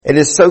And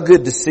it's so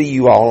good to see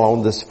you all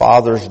on this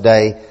Father's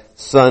Day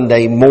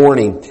Sunday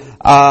morning. You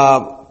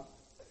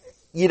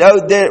know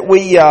that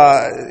we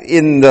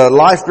in the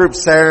life group,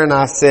 Sarah and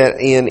I sat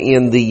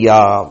in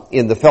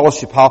the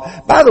fellowship hall.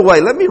 By the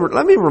way, let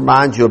me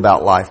remind you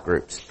about life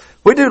groups.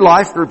 We do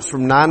life groups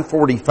from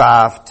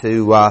 9:45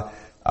 to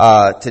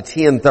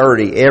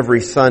 10:30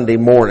 every Sunday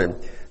morning.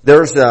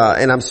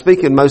 And I'm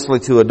speaking mostly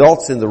to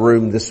adults in the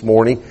room this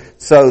morning.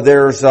 So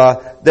there is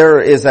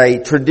a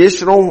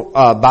traditional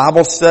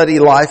Bible study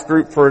life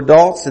group for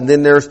adults, and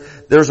then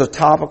there's a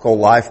topical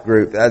life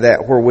group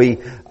where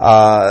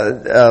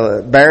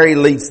Barry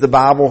leads the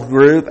Bible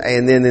group,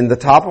 and then in the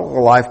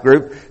topical life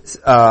group,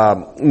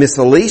 Miss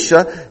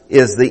Alicia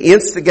is the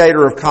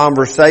instigator of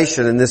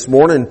conversation. And this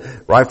morning,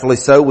 rightfully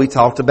so, we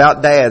talked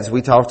about dads.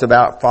 We talked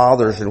about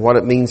fathers and what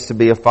it means to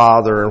be a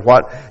father and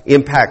what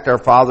impact our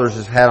fathers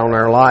has had on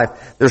our life.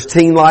 There's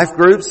teen life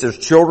groups. There's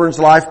children's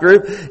life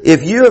group.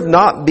 If you've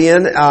not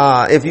been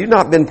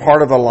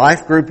part of a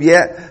life group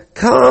yet,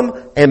 come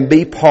and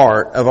be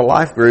part of a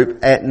life group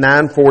at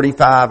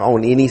 9:45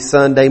 on any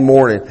Sunday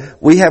morning.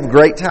 We have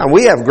great time.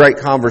 We have great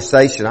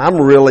conversation. I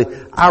really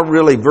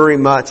very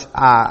much,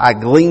 I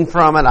glean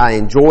from it. I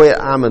enjoy it.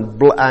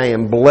 I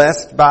am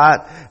blessed by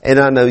it, and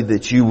I know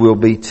that you will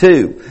be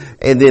too.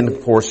 And then,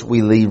 of course,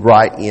 we lead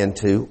right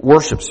into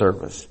worship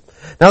service.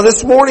 Now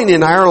this morning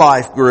in our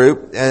life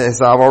group, as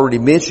I've already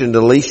mentioned,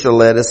 Alicia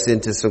led us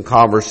into some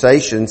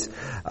conversations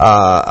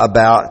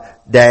about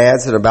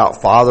dads and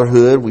about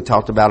fatherhood. We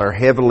talked about our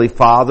Heavenly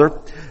Father.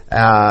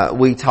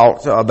 We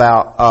talked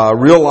about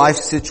real life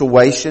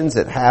situations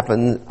that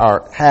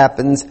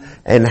happens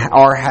and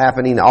are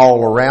happening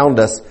all around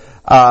us.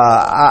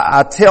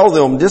 I tell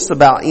them just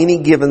about any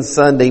given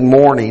Sunday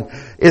morning,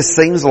 it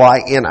seems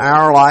like in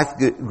our life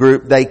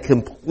group they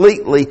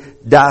completely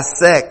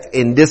dissect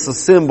and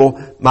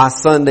disassemble my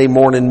Sunday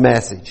morning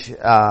message.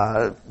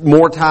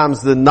 More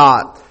times than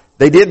not.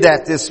 They did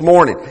that this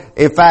morning.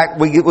 In fact,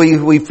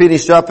 we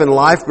finished up in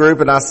life group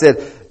and I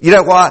said, you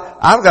know what?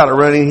 I've got to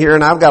run in here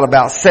and I've got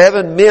about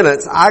 7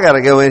 minutes. I got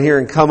to go in here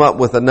and come up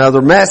with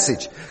another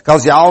message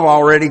because y'all have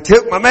already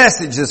took my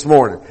message this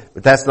morning.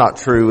 But that's not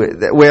true.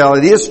 Well,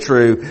 it is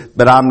true,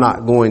 but I'm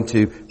not going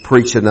to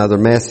preach another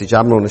message.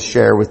 I'm going to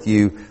share with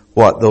you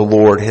what the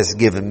Lord has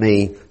given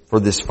me for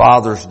this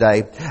Father's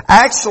Day.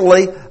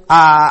 Actually,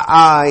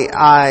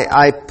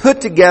 I put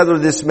together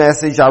this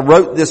message. I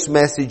wrote this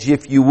message,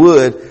 if you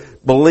would.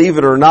 Believe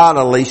it or not,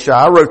 Alicia,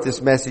 I wrote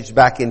this message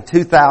back in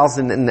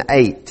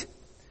 2008.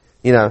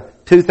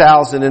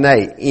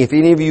 2008. If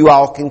any of you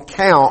all can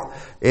count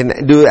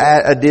and do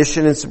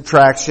addition and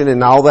subtraction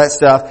and all that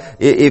stuff,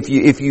 if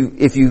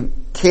you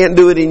can't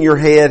do it in your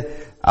head,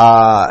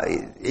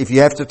 if you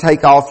have to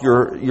take off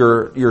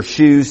your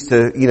shoes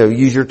to,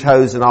 use your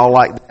toes and all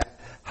like that,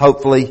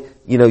 hopefully,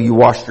 you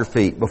washed your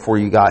feet before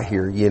you got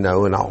here,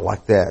 and all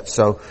like that.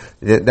 So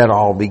that'll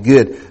all be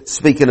good.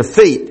 Speaking of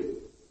feet,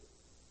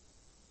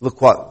 look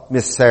what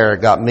Miss Sarah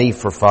got me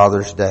for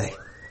Father's Day.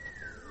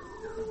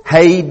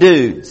 Hey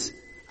dudes,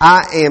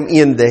 I am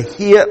in the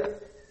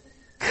hip,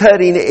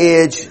 cutting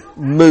edge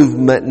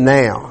movement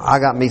now. I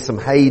got me some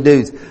Hey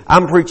Dudes.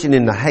 I'm preaching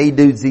in the Hey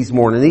Dudes these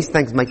mornings. These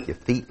things make your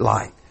feet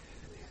light.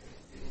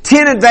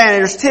 10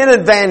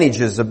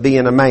 advantages of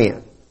being a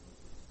man.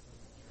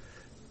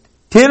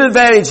 10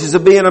 advantages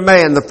of being a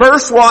man. The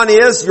first one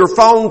is your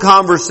phone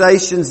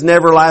conversations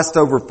never last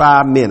over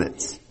 5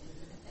 minutes.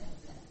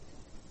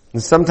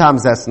 And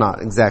sometimes that's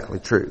not exactly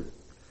true.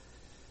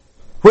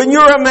 When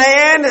you're a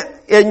man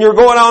and you're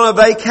going on a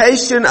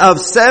vacation of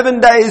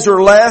 7 days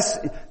or less,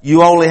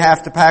 you only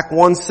have to pack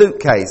one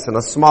suitcase, and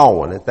a small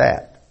one at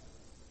that.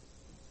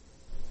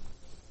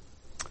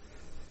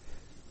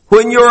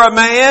 When you're a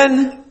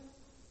man,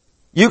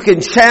 you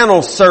can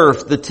channel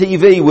surf the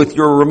TV with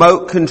your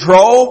remote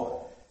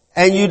control,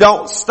 and you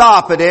don't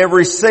stop at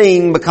every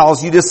scene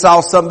because you just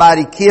saw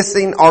somebody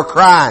kissing or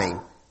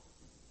crying.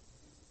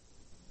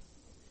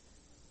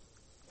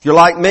 If you're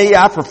like me,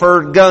 I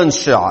prefer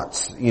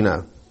gunshots,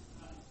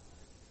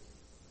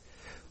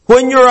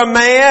 When you're a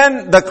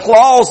man, the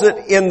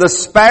closet in the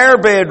spare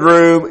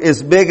bedroom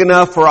is big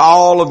enough for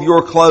all of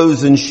your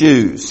clothes and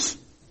shoes.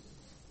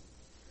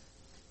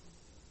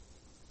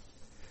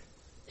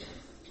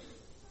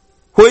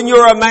 When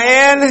you're a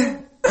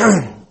man,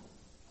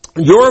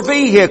 your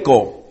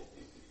vehicle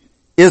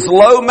is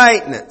low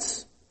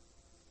maintenance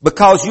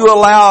because you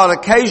allow an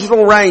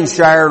occasional rain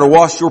shower to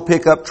wash your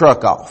pickup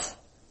truck off.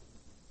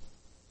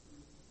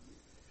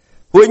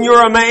 When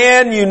you're a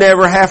man, you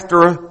never have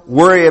to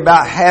worry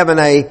about having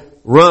a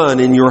run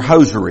in your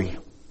hosiery.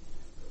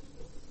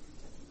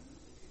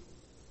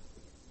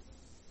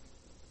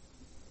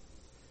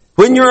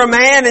 When you're a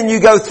man and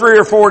you go 3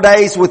 or 4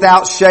 days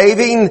without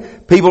shaving,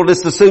 people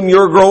just assume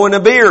you're growing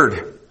a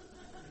beard.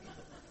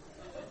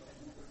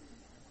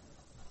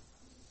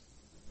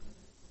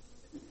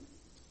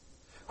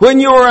 When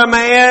you're a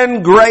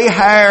man, gray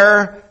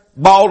hair,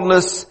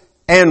 baldness,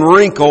 and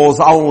wrinkles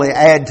only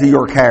add to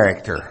your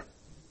character.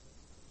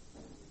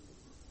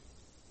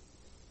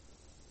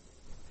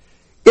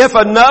 If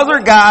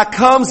another guy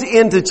comes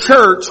into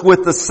church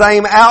with the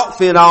same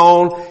outfit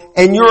on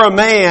and you're a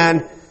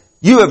man,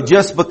 you have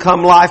just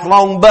become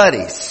lifelong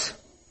buddies.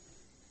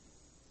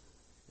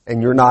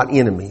 And you're not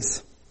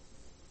enemies.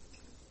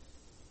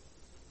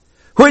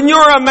 When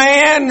you're a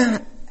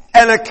man,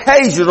 an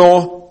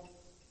occasional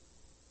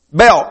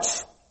belch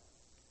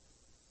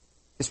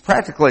is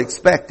practically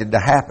expected to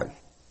happen.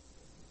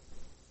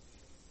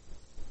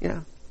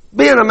 Yeah.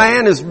 Being a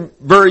man is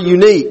very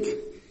unique.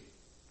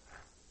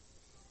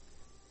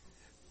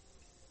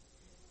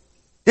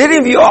 Did any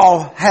of you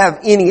all have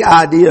any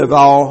idea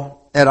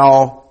at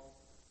all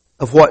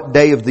of what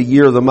day of the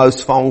year the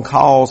most phone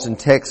calls and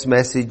text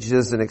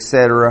messages and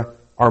etc.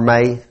 are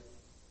made?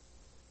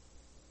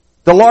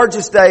 The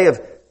largest day of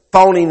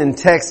phoning and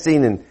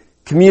texting and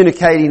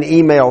communicating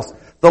emails.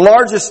 The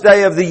largest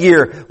day of the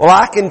year. Well,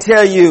 I can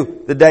tell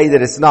you the day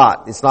that it's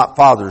not. It's not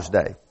Father's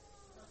Day.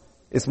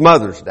 It's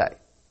Mother's Day.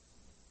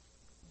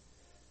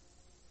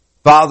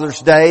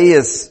 Father's Day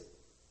is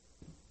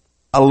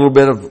a little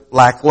bit of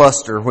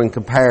lackluster when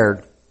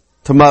compared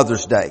to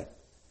Mother's Day.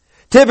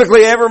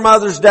 Typically every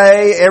Mother's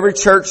Day, every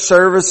church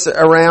service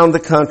around the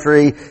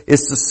country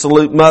is to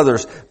salute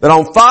mothers. But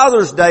on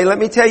Father's Day, let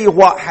me tell you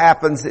what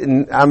happens,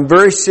 and I'm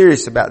very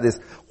serious about this.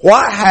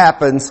 What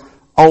happens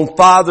on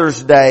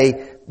Father's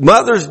Day?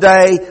 Mother's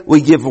Day,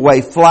 we give away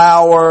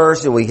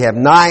flowers and we have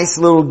nice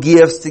little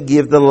gifts to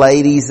give the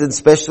ladies, and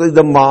especially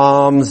the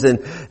moms,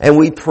 and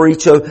we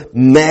preach a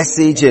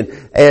message, and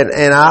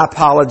I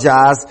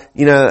apologize,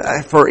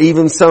 for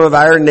even some of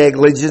our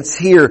negligence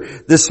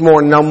here this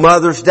morning. On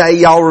Mother's Day,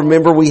 y'all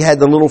remember we had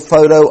the little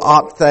photo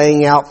op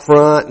thing out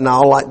front and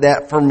all like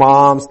that for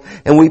moms,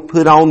 and we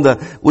put on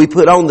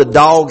the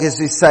dog, as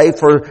we say,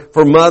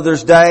 for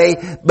Mother's Day.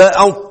 But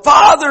on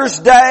Father's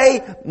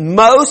Day,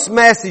 most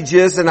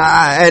messages, and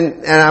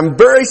I'm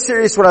very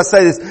serious when I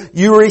say this,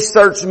 you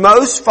research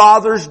most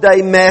Father's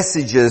Day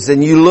messages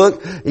and you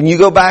look and you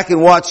go back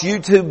and watch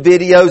YouTube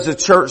videos of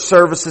church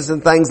services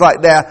and things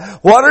like that.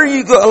 What are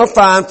you going to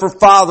find for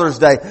Father's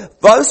Day?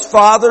 Most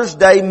Father's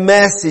Day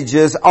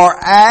messages are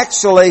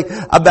actually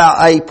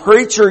about a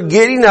preacher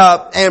getting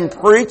up and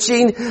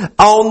preaching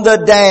on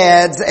the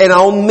dads and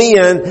on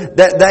men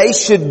that they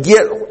should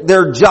get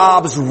their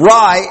jobs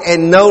right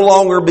and no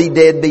longer be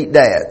deadbeat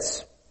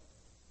dads.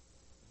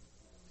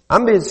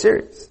 I'm being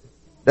serious.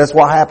 That's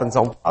what happens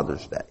on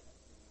Father's Day.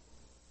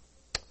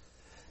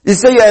 You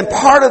see, and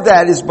part of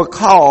that is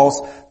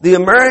because the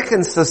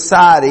American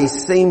society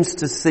seems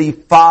to see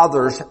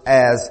fathers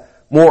as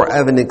more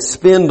of an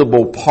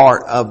expendable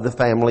part of the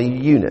family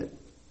unit.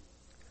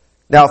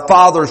 Now,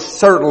 fathers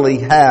certainly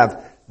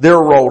have their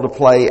role to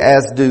play,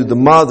 as do the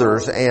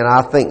mothers, and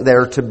I think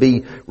they're to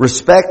be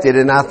respected,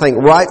 and I think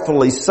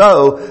rightfully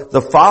so.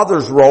 The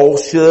father's role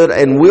should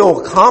and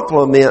will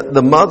complement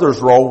the mother's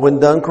role when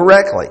done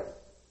correctly.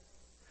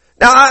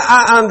 Now,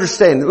 I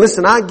understand.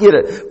 Listen, I get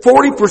it.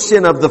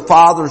 40% of the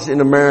fathers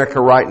in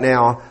America right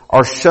now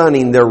are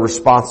shunning their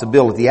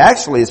responsibility.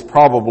 Actually, it's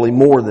probably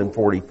more than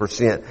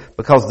 40%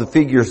 because the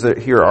figures that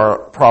here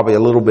are probably a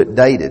little bit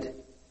dated.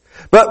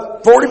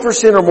 But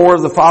 40% or more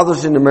of the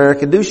fathers in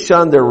America do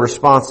shun their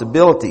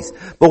responsibilities.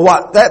 But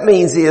what that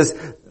means is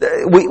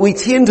we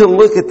tend to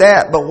look at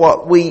that, but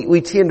what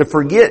we tend to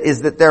forget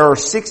is that there are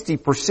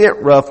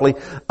 60% roughly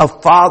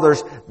of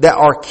fathers that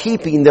are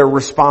keeping their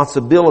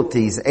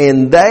responsibilities,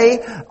 and they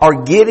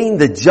are getting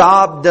the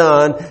job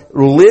done,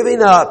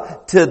 living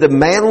up to the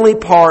manly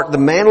part, the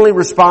manly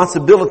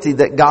responsibility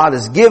that God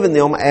has given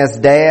them as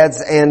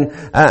dads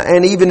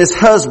and even as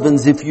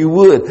husbands, if you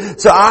would.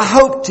 So I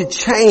hope to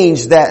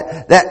change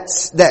that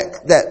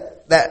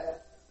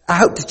I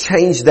hope to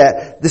change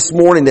that this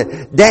morning.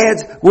 That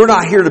dads, we're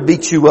not here to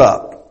beat you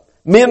up.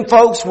 Men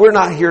folks, we're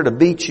not here to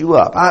beat you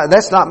up.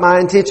 That's not my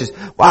intentions.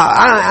 Well,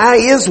 I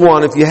is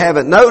one if you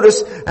haven't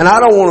noticed, and I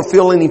don't want to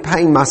feel any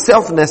pain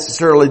myself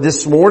necessarily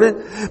this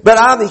morning. But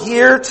I'm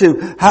here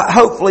to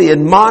hopefully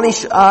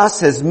admonish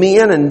us as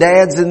men and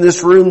dads in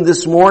this room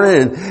this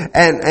morning,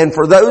 and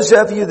for those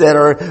of you that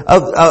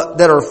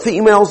are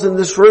females in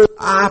this room,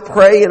 I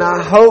pray and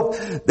I hope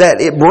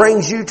that it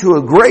brings you to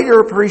a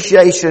greater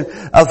appreciation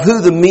of who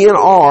the men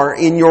are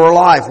in your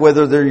life,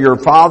 whether they're your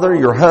father,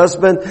 your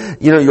husband,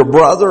 your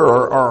brother,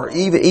 or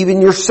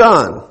even your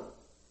son.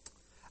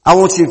 I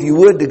want you, if you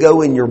would, to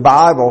go in your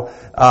Bible,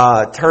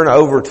 turn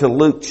over to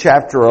Luke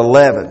chapter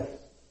 11.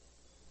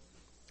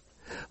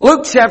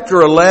 Luke chapter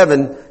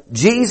 11,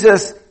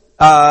 Jesus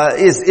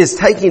is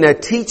taking a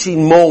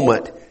teaching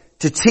moment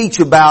to teach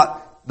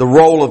about the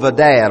role of a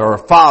dad, or a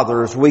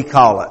father as we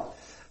call it.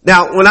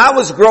 Now, when I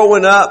was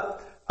growing up,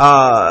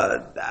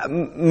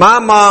 my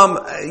mom,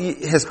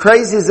 as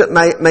crazy as it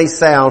may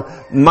sound,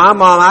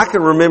 I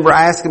can remember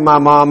asking my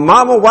mom,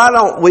 Mama, why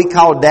don't we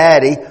call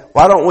Daddy,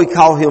 why don't we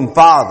call him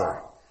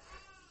Father?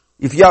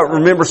 If y'all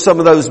remember some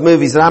of those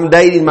movies, and I'm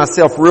dating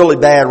myself really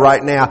bad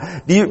right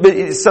now.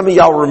 But some of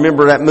y'all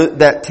remember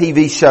that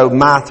TV show,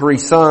 My Three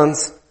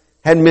Sons?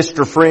 Had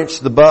Mr. French,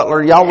 the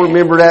butler. Y'all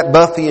remember that?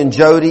 Buffy and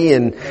Jody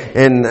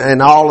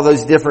and all of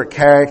those different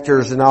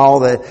characters and all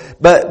that.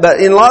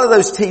 But in a lot of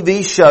those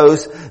TV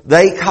shows,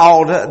 they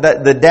called,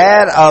 the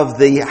dad of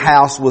the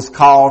house was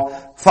called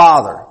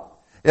Father.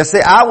 Now see,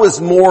 I was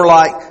more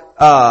like,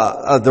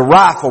 the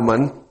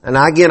rifleman. And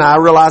again, I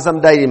realize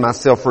I'm dating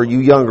myself for you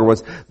younger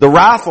ones. The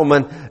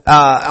Rifleman,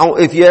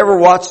 if you ever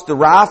watched The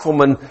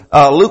Rifleman,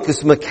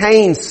 Lucas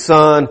McCain's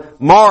son,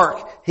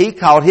 Mark, he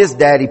called his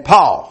daddy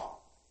Paul.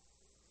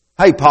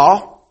 Hey,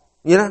 Paul,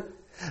 you know?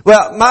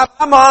 Well, my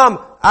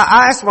mom,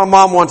 I asked my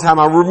mom one time,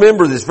 I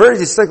remember this very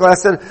distinctly. I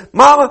said,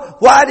 Mama,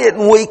 why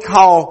don't we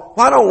call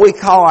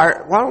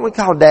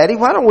Daddy?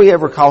 Why don't we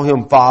ever call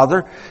him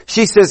Father?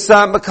 She said,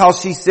 son,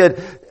 because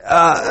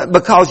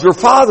because your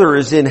Father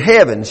is in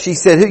heaven. She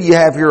said, who you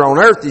have here on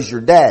earth is your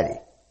daddy.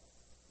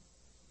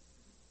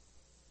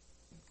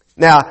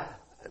 Now,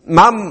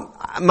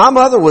 my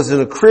mother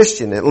wasn't a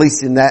Christian, at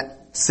least in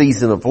that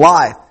season of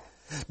life.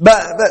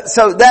 But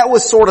so that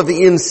was sort of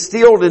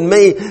instilled in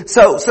me.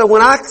 So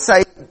when I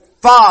say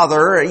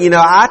Father,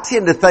 I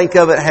tend to think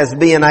of it as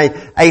being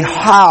a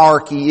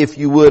hierarchy, if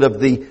you would, of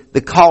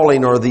the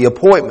calling or the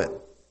appointment.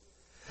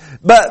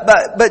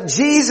 But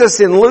Jesus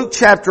in Luke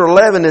chapter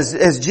 11,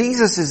 as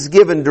Jesus is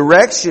given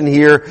direction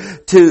here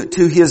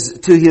to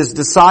his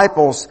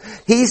disciples,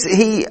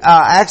 he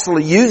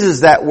actually uses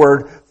that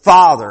word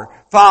Father,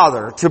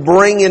 to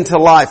bring into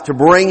life, to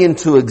bring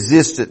into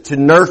existence, to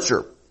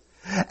nurture.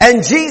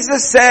 And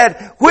Jesus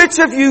said, which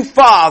of you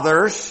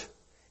fathers,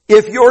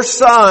 if your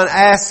son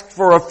asks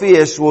for a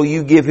fish, will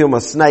you give him a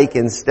snake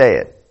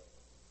instead?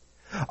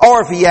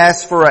 Or if he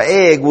asks for an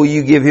egg, will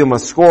you give him a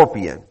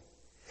scorpion?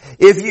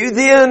 If you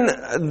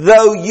then,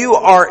 though you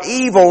are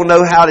evil,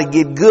 know how to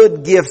give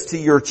good gifts to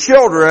your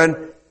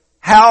children,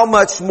 how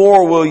much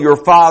more will your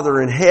Father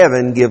in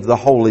heaven give the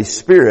Holy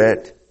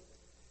Spirit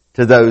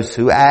to those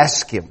who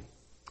ask Him?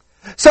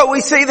 So we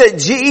see that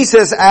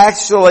Jesus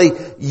actually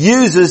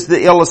uses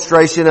the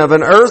illustration of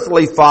an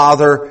earthly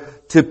father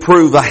to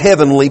prove a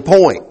heavenly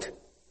point.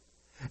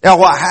 Now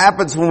what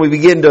happens when we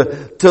begin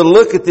to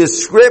look at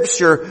this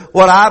scripture,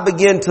 what I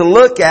begin to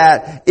look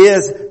at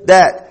is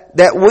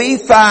that we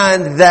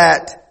find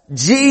that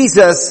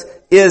Jesus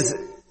is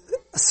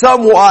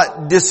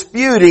somewhat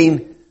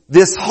disputing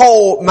this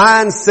whole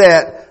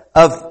mindset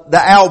of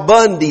the Al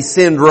Bundy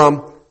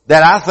syndrome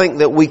that I think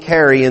that we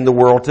carry in the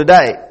world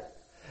today.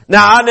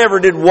 Now, I never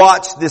did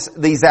watch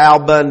these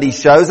Al Bundy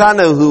shows. I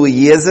know who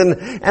he is,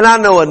 and I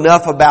know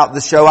enough about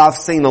the show. I've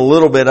seen a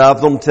little bit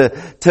of them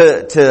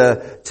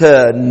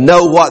to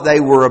know what they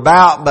were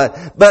about.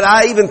 But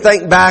I even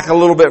think back a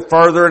little bit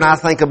further, and I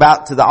think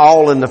about to the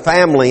All in the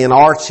Family and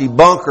Archie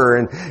Bunker,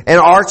 and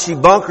Archie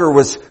Bunker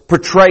was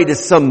portrayed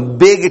as some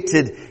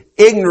bigoted,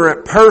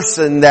 ignorant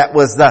person that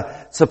was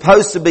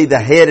supposed to be the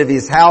head of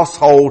his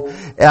household,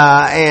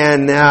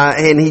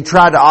 and he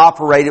tried to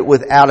operate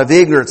it out of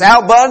ignorance.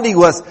 Al Bundy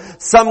was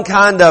some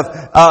kind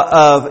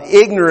of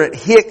ignorant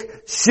hick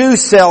shoe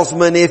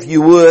salesman, if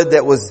you would,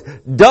 that was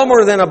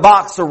dumber than a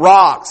box of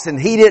rocks,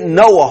 and he didn't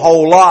know a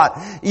whole lot.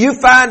 You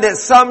find that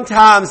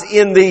sometimes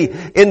in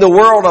the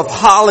world of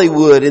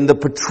Hollywood, in the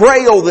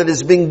portrayal that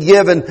has been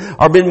given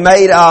or been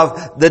made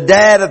of the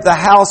dad of the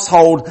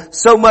household,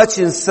 so much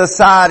in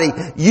society,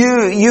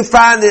 you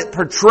find it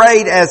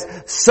portrayed as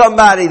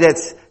somebody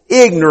that's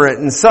ignorant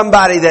and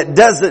somebody that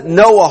doesn't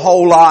know a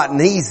whole lot,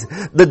 and he's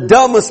the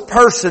dumbest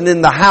person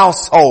in the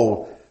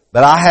household.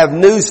 But I have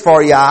news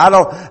for you. I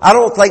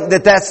don't think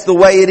that that's the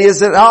way it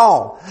is at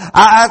all.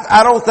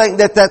 I don't think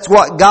that that's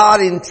what God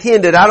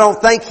intended. I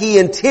don't think He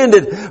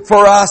intended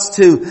for us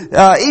to,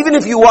 even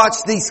if you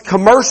watch these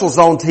commercials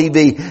on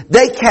TV,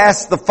 they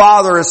cast the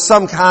father as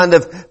some kind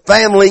of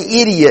family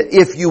idiot,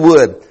 if you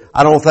would.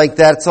 I don't think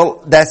that's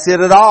it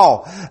at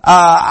all.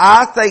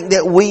 I think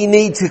that we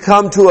need to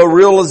come to a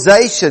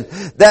realization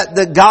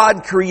that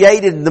God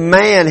created the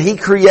man. He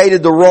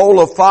created the role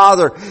of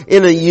father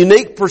in a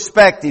unique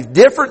perspective,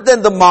 different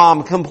than the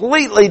mom,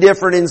 completely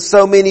different in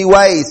so many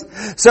ways.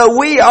 So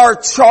we are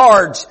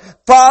charged,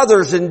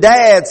 fathers and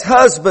dads,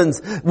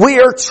 husbands, we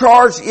are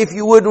charged, if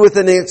you would, with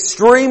an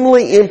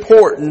extremely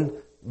important,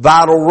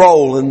 vital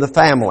role in the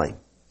family.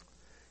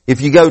 If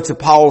you go to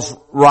Paul's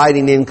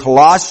writing in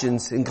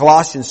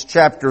Colossians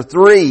chapter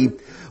 3,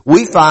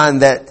 we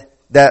find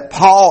that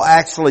Paul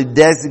actually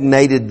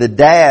designated the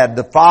dad,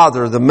 the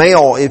father, the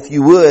male, if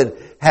you would,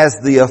 as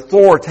the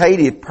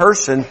authoritative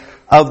person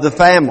of the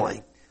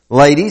family.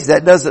 Ladies,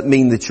 that doesn't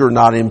mean that you're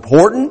not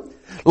important.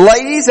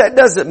 Ladies, that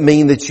doesn't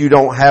mean that you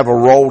don't have a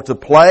role to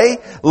play.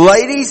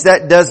 Ladies,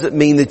 that doesn't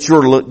mean that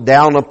you're looked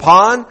down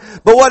upon.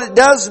 But what it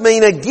does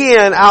mean,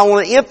 again, I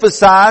want to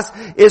emphasize,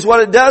 is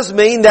what it does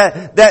mean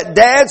that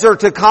dads are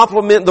to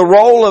complement the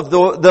role of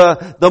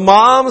the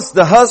moms,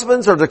 the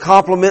husbands are to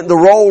complement the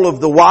role of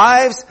the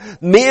wives,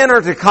 men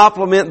are to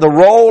complement the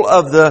role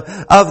of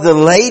the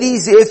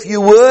ladies, if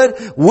you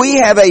would. We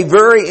have a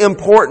very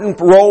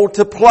important role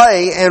to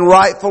play, and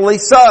rightfully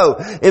so.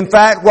 In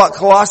fact, what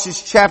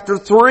Colossians chapter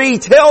 3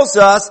 tells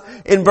us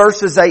in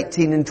verses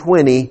 18 and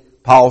 20,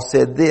 Paul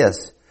said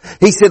this,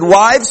 He said,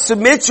 wives,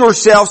 submit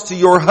yourselves to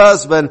your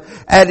husband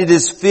as it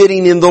is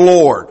fitting in the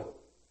Lord.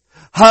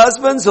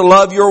 Husbands,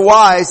 love your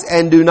wives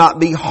and do not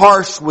be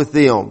harsh with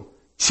them.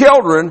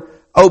 Children,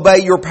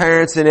 obey your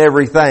parents in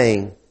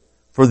everything,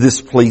 for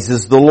this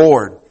pleases the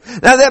Lord.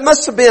 Now that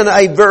must have been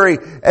a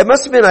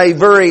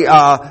very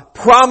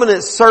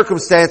prominent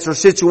circumstance or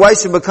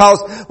situation, because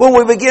when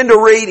we begin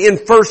to read in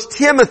 1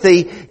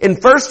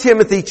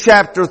 Timothy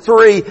chapter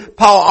 3,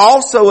 Paul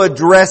also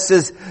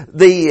addresses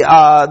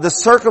the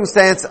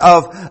circumstance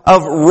of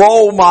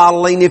role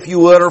modeling, if you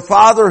would, or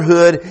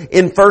fatherhood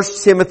in 1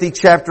 Timothy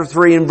chapter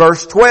 3 and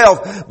verse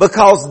 12,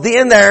 because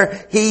then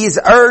there he's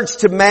urged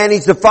to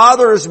manage, the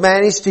father is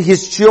managed to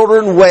his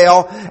children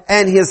well,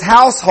 and his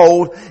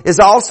household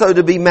is also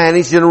to be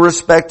managed in a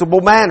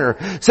respectable manner.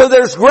 So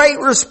there's great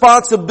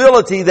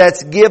responsibility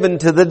that's given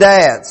to the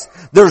dads.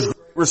 There's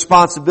great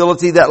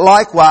responsibility that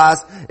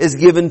likewise is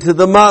given to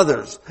the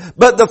mothers.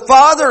 But the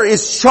father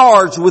is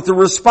charged with the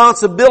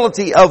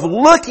responsibility of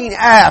looking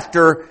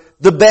after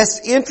the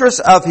best interests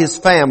of his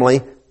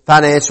family,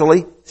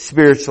 financially,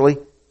 spiritually,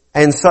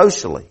 and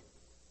socially.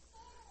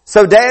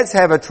 So dads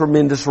have a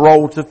tremendous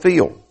role to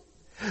fill.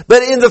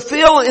 But in the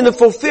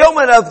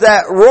fulfillment of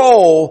that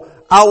role,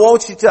 I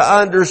want you to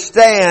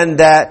understand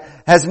that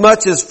as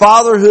much as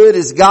fatherhood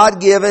is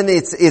God-given,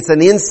 it's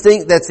an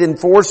instinct that's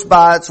enforced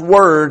by its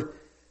word.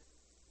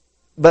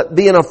 But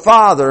being a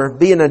father,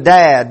 being a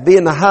dad,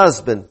 being a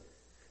husband,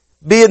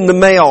 being the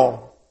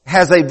male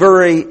has a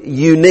very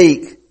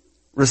unique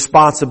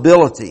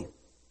responsibility.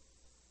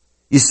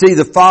 You see,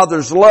 the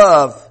father's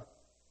love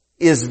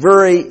is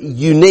very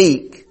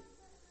unique,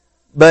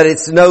 but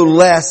it's no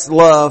less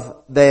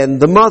love than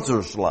the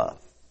mother's love.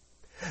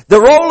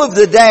 The role of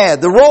the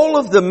dad, the role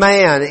of the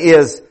man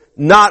is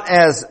not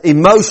as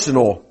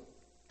emotional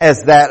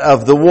as that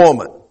of the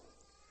woman.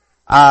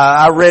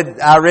 I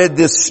read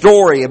this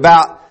story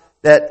about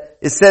that.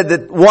 It said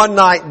that one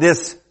night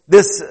this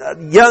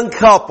young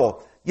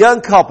parents,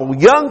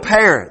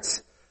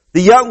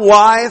 the young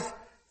wife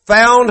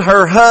found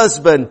her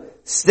husband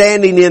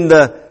standing in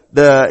the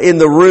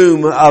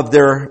room of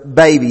their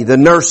baby, in the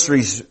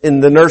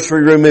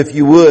nursery room, if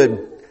you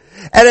would.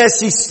 And as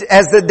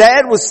the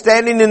dad was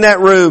standing in that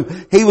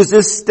room, he was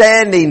just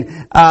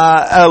standing,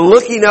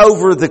 looking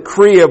over the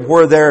crib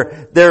where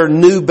their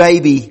new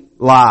baby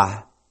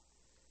lie.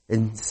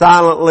 And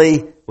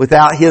silently,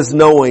 without his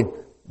knowing,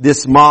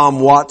 this mom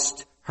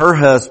watched her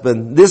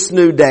husband, this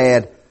new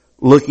dad,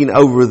 looking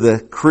over the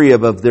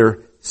crib of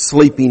their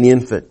sleeping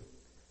infant.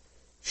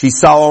 She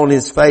saw on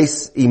his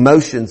face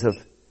emotions of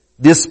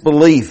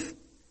disbelief,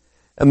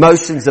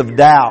 emotions of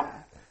doubt,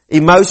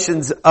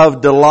 emotions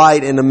of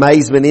delight and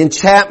amazement,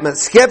 enchantment,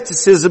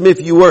 skepticism, if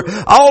you were,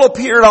 all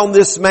appeared on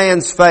this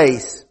man's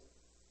face.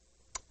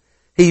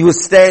 He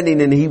was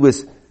standing and he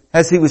was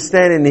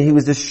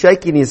just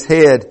shaking his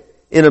head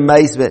in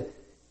amazement.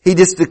 He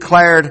just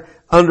declared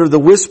under the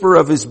whisper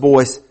of his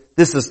voice,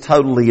 "This is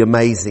totally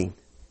amazing."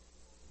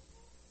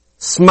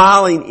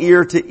 Smiling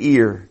ear to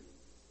ear.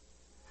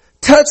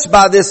 Touched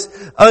by this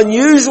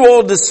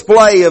unusual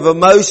display of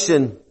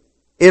emotion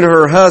in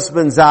her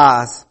husband's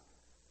eyes,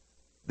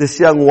 this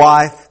young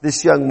wife,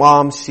 this young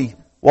mom, she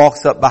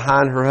walks up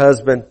behind her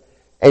husband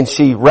and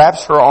she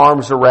wraps her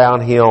arms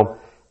around him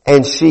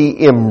and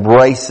she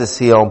embraces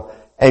him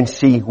and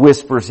she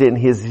whispers in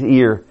his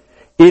ear,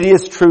 "It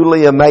is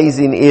truly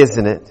amazing,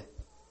 isn't it?"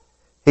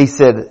 He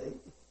said,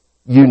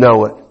 "You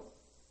know it."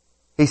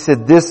 He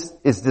said, this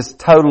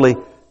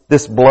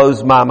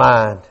blows my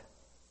mind.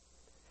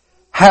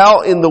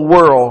 How in the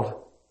world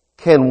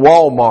can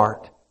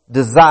Walmart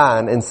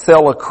design and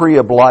sell a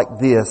crib like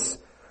this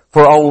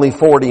for only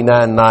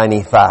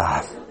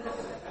 $49.95?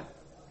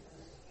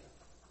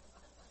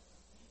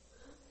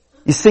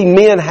 You see,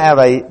 men have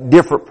a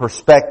different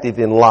perspective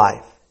in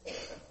life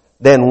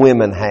than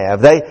women have.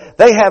 They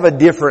have a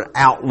different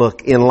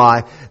outlook in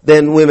life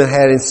than women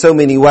had in so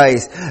many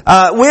ways.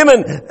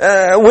 Women,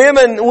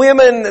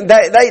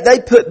 they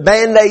put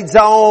Band-Aids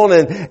on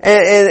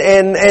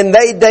and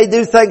they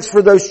do things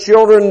for those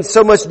children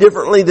so much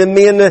differently than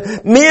men.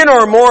 Men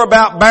are more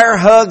about bear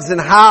hugs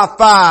and high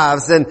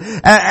fives and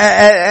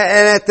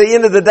at the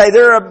end of the day,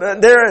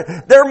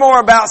 they're more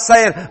about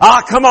saying,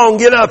 come on,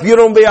 get up, you're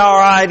gonna be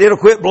alright, it'll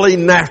quit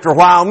bleeding after a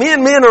while.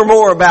 Men are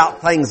more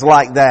about things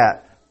like that.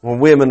 Well,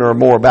 women are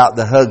more about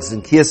the hugs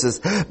and kisses.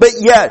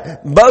 But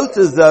yet, both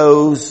of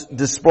those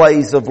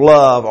displays of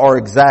love are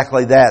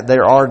exactly that.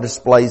 There are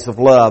displays of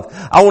love.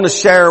 I want to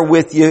share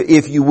with you,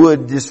 if you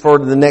would, just for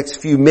the next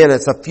few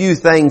minutes, a few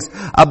things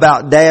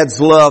about Dad's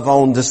love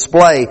on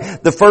display.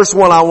 The first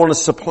one I want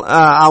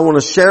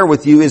to share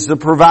with you is the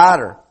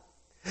provider.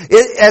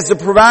 As a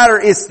provider,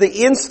 it's the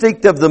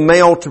instinct of the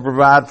male to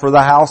provide for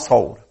the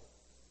household.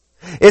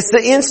 It's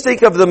the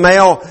instinct of the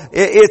male.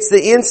 It's the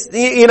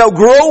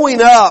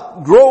growing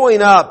up,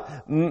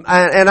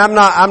 and I'm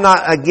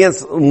not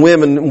against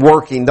women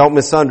working, don't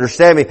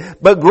misunderstand me.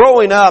 But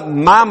growing up,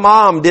 my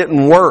mom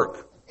didn't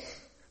work.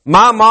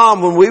 My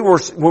mom, when we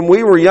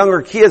were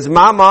younger kids,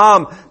 my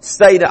mom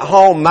stayed at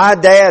home. My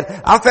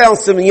dad, I found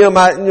some,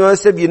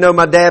 most of you know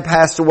my dad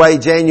passed away in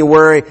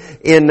January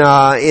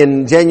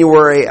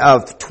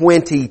of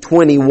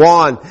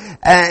 2021.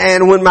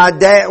 And when my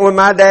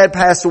dad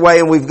passed away,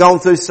 and we've gone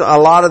through a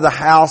lot of the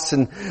house,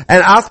 and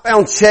I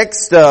found check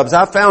stubs.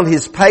 I found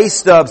his pay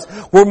stubs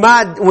where in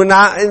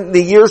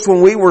the years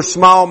when we were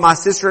small, my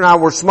sister and I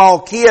were small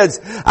kids,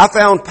 I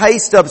found pay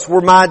stubs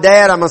where my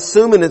dad, I'm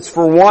assuming it's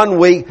for 1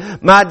 week,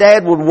 my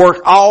dad would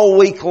work all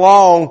week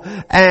long,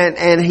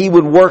 and he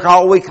would work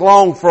all week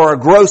long for a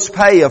gross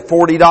pay of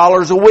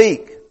 $40 a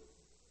week.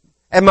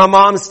 And my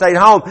mom stayed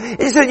home.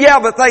 He said, yeah,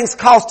 but things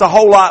cost a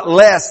whole lot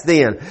less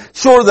then.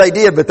 Sure they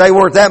did, but they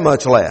weren't that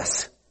much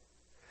less.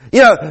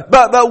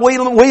 But we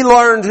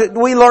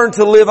learned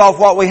to live off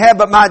what we had.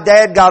 But my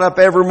dad got up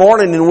every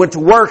morning and went to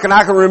work, and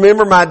I can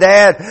remember my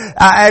dad,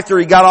 after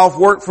he got off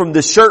work from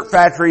the shirt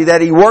factory that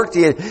he worked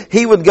in,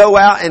 he would go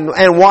out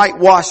and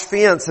whitewash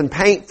fence and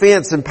paint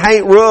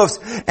roofs,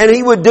 and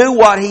he would do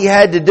what he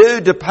had to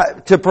do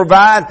to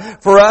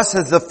provide for us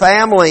as a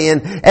family,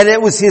 and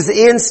it was his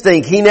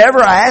instinct. He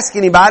never asked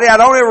anybody. I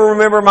don't ever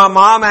remember my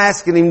mom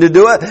asking him to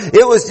do it.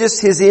 It was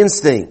just his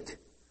instinct.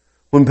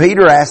 When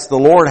Peter asked the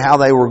Lord how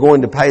they were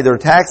going to pay their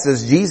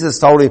taxes, Jesus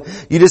told him,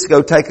 you just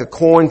go take a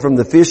coin from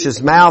the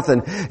fish's mouth.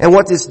 And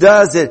what this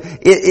does,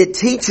 it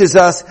teaches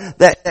us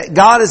that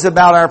God is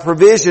about our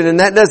provision. And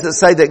that doesn't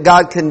say that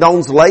God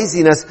condones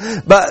laziness,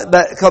 but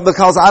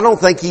because I don't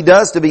think He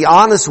does, to be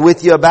honest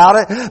with you about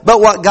it.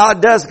 But what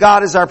God does,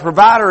 God is our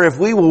provider. If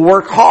we will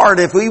work hard,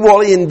 if we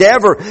will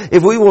endeavor,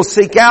 if we will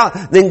seek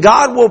out, then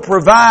God will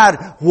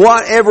provide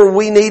whatever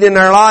we need in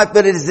our life.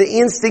 But it is the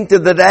instinct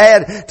of the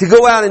dad to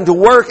go out and to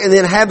work and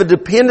then have a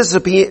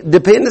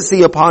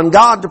dependency upon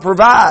God to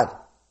provide.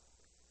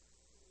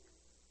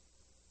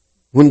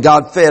 When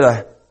God fed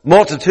a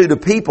multitude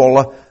of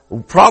people,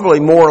 probably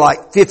more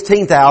like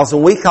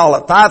 15,000. We call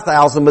it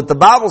 5,000, but the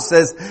Bible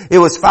says it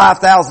was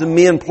 5,000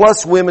 men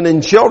plus women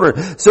and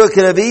children. So it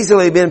could have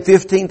easily been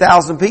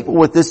 15,000 people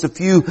with just a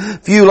few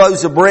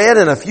loaves of bread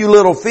and a few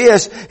little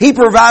fish. He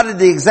provided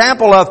the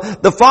example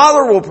of the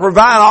Father will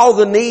provide all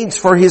the needs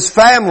for His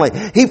family.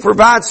 He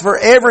provides for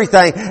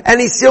everything,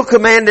 and He still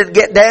commanded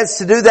dads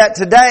to do that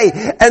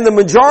today. And the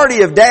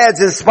majority of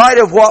dads, in spite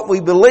of what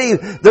we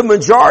believe, the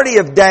majority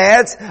of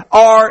dads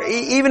are,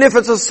 even if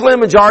it's a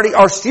slim majority,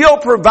 are still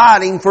providing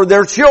for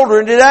their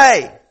children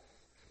today,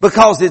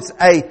 because it's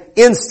a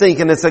instinct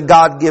and it's a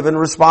God-given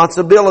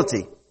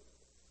responsibility.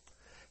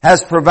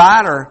 As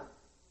provider,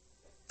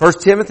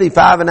 1 Timothy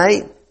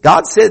 5:8,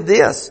 God said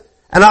this,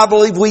 and I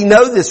believe we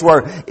know this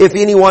word. If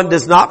anyone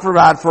does not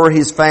provide for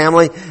his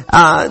family,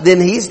 then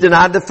he's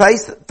denied the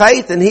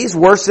faith, and he's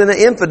worse than an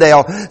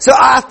infidel. So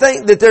I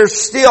think that there is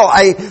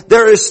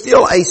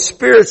still a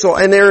spiritual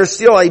and there is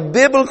still a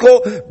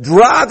biblical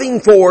driving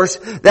force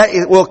that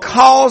it will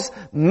cause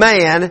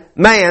man,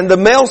 the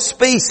male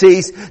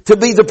species, to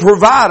be the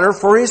provider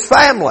for his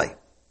family.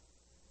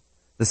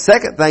 The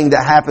second thing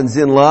that happens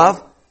in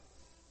love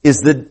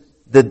is the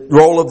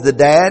role of the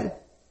dad.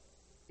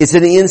 It's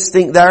an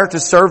instinct there to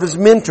serve as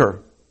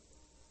mentor.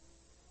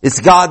 It's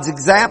God's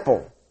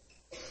example.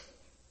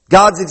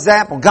 God's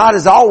example. God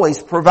has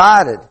always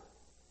provided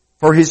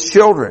for His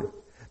children,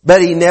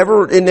 but it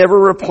never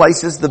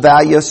replaces the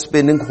value of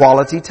spending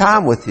quality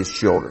time with His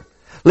children.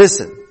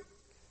 Listen,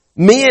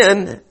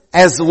 men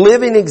as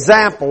living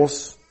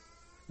examples,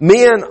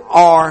 men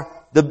are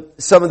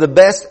some of the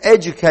best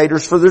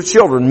educators for their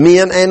children,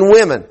 men and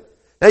women.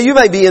 Now you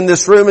may be in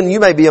this room and you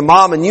may be a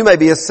mom and you may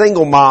be a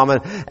single mom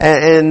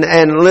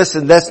and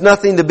listen, that's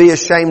nothing to be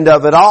ashamed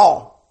of at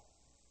all.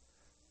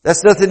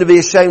 That's nothing to be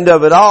ashamed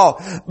of at all.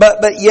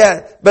 But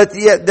yet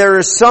there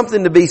is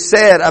something to be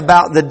said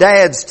about the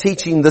dads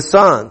teaching the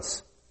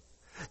sons.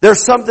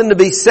 There's something to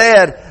be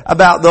said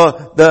about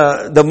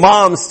the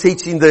moms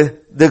teaching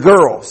the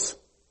girls.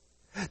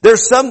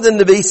 There's something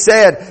to be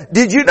said.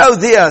 Did you know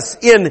this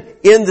in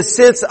the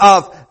sense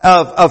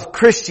of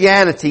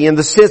Christianity, in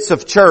the sense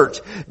of church?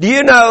 Do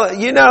you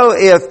know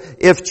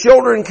if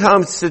children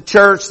comes to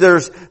church,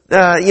 there's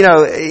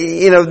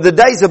the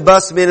days of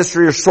bus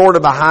ministry are sort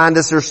of behind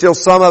us. There's still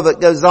some of it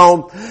goes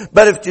on.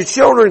 But if your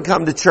children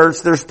come to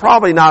church, there's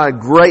probably not a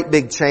great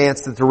big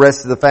chance that the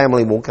rest of the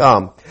family will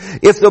come.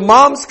 If the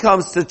moms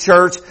comes to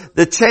church,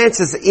 the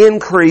chances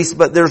increase,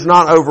 but there's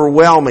not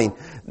overwhelming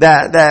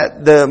that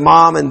the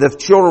mom and the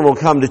children will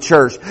come to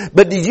church.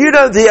 But did you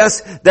know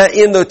this, that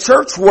in the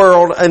church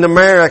world in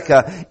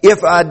America,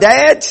 if a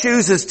dad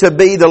chooses to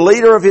be the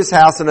leader of his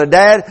house and a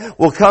dad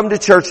will come to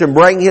church and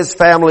bring his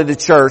family to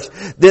church,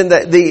 then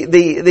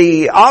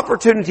the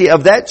opportunity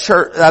of that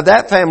church,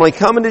 that family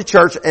coming to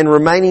church and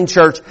remaining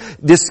church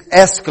just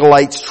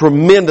escalates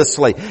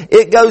tremendously.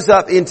 It goes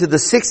up into the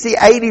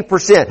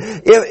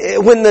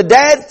 60-80%. When the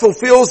dad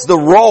fulfills the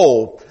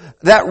role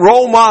that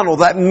role model,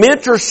 that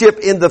mentorship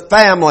in the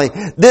family,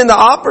 then the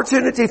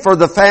opportunity for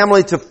the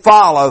family to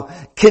follow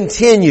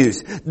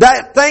continues.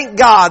 Thank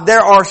God there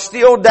are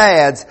still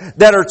dads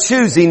that are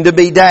choosing to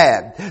be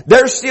dad.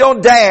 There's still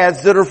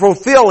dads that are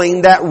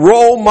fulfilling that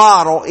role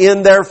model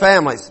in their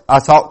families. I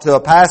talked to a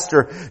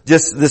pastor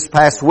just this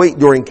past week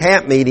during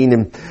camp meeting,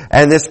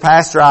 and this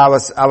pastor, I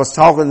was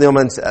talking to them,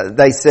 and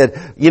they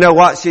said, you know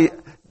what, she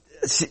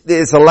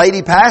is a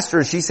lady pastor,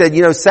 and she said,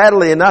 you know,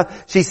 sadly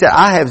enough, she said,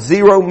 I have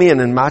 0 men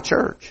in my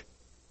church.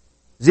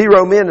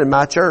 0 men in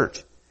my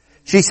church.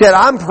 She said,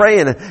 I'm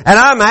praying and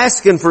I'm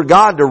asking for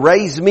God to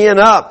raise men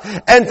up.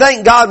 And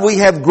thank God we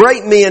have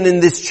great men in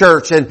this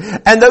church,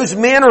 and those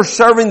men are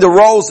serving the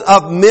roles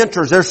of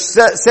mentors. They're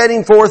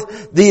setting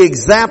forth the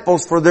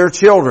examples for their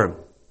children.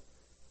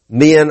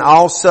 Men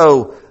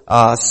also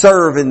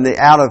serve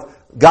out of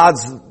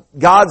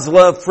God's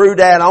love through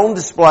Dad on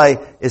display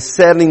is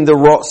setting the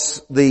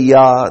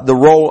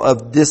role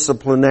of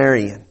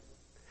disciplinarian.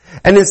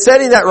 And in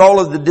setting that role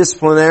of the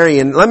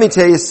disciplinarian, let me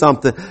tell you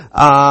something.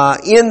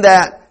 In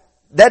that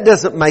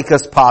doesn't make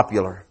us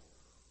popular.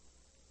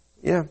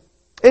 Yeah.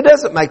 It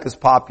doesn't make us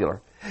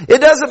popular. It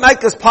doesn't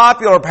make us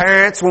popular,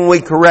 parents, when we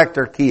correct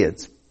our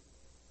kids.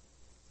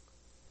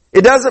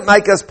 It doesn't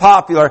make us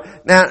popular.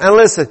 Now, and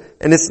listen,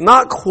 and it's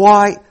not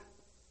quite,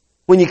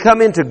 when you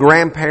come into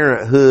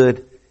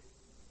grandparenthood,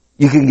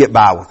 you can get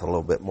by with a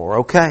little bit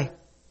more, okay?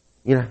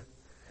 You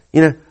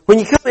know, when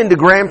you come into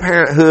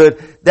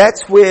grandparenthood,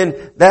 that's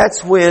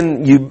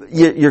when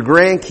your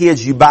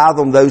grandkids, you buy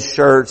them those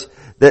shirts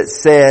that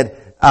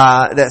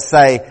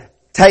say,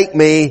 take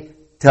me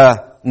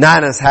to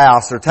Nana's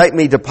house, or take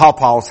me to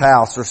Pawpaw's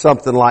house, or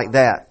something like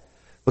that.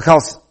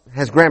 Because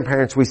as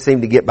grandparents, we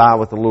seem to get by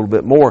with a little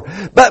bit more.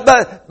 But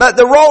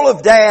the role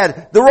of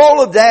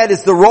dad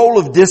is the role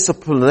of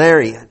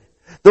disciplinarian.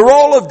 The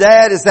role of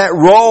dad is that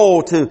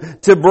role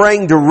to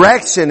bring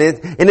direction,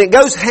 and it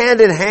goes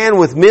hand in hand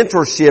with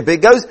mentorship.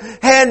 It goes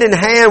hand in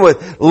hand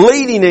with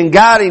leading and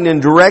guiding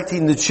and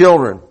directing the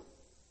children.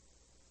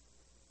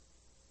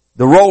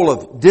 The role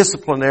of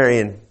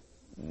disciplinarian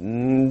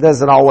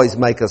doesn't always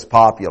make us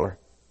popular.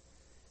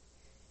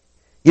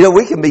 You know,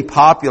 we can be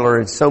popular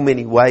in so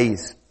many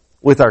ways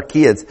with our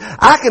kids.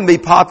 I can be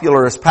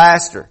popular as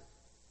pastor,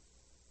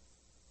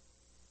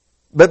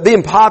 but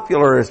being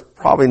popular is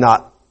probably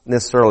not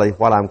necessarily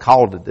what I'm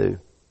called to do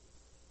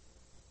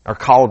or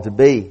called to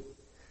be.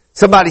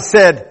 Somebody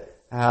said,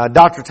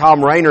 Dr.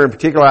 Tom Rainer in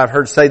particular, I've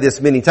heard say this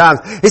many times.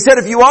 He said,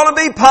 if you want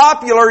to be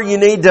popular, you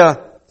need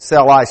to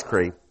sell ice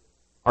cream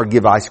or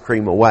give ice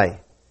cream away.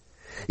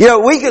 You know,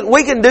 we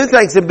can do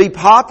things and be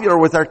popular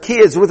with our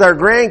kids, with our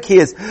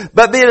grandkids,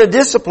 but being a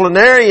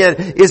disciplinarian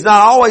is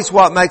not always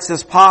what makes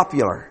us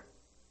popular.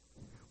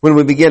 When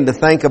we begin to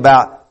think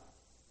about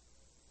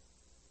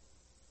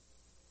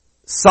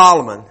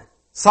Solomon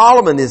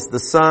is the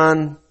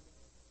son,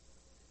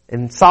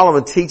 and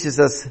Solomon teaches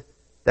us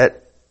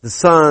that the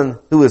son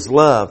who is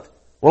loved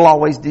will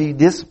always be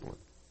disciplined.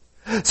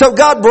 So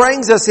God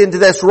brings us into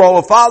this role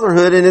of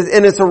fatherhood,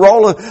 and it's a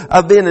role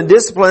of being a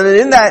discipline. And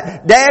in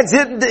that, dads,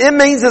 it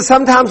means that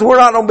sometimes we're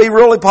not going to be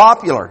really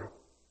popular.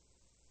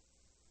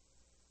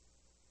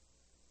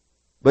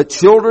 But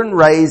children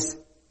raised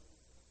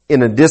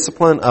in a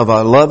discipline of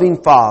a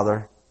loving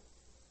father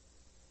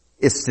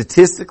is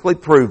statistically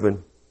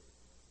proven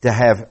to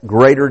have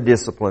greater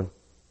discipline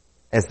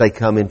as they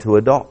come into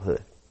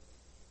adulthood.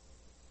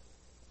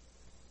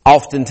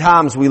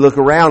 Oftentimes we look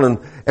around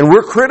and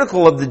we're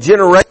critical of the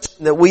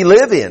generation that we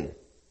live in.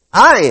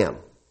 I am.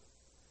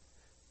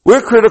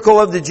 We're critical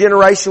of the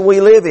generation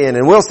we live in,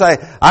 and we'll say,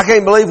 I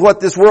can't believe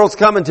what this world's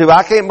coming to.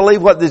 I can't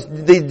believe what these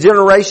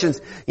generations,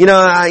 listen,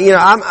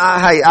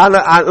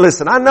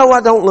 I know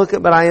I don't look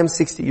it, but I am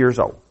 60 years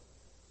old.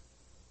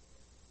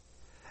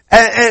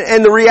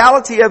 And the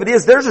reality of it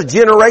is there's a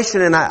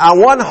generation and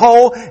one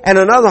whole and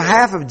another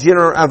half of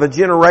a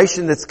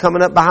generation that's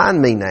coming up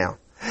behind me now.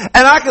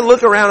 And I can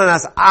look around and I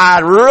say,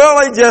 I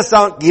really just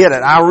don't get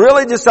it. I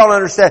really just don't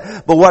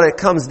understand. But what it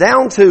comes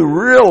down to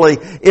really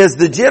is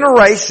the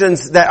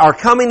generations that are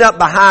coming up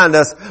behind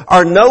us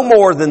are no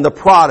more than the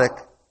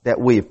product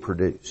that we have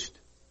produced.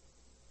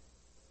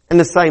 And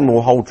the same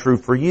will hold true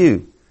for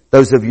you,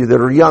 those of you that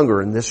are younger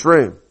in this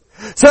room.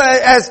 So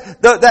as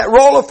that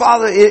role of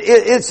father,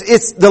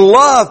 it's the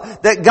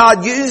love that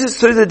God uses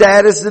through the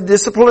dad as the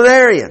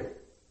disciplinarian.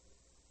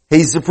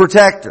 He's the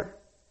protector.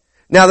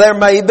 Now there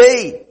may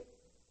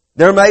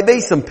be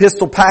some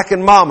pistol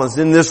packing mamas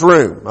in this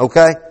room,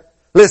 okay?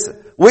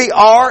 Listen, we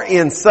are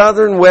in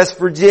southern West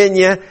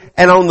Virginia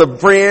and on the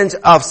fringe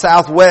of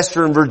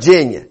southwestern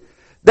Virginia.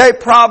 There are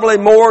probably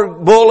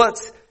more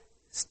bullets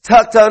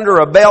tucked under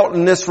a belt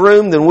in this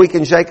room than we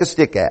can shake a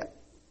stick at.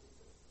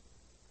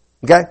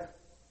 Okay?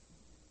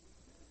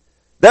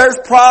 There's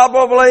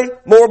probably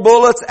more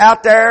bullets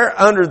out there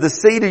under the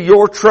seat of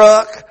your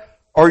truck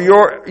or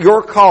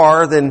your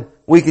car than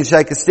we can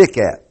shake a stick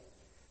at.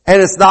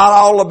 And it's not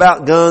all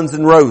about guns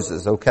and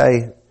roses,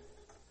 okay?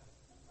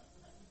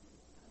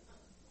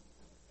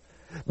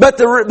 But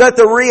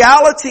the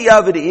reality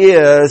of it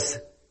is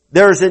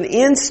there's an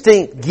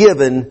instinct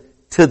given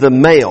to the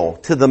male,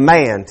 to the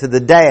man, to the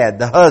dad,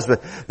 the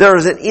husband. There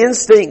is an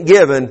instinct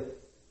given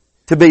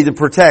to be the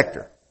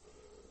protector.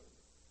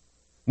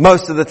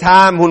 Most of the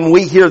time when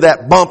we hear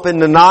that bump in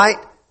the night,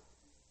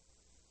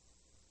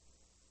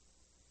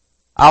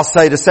 I'll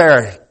say to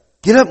Sarah,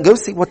 get up and go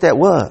see what that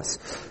was.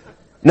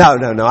 No.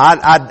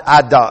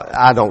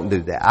 I don't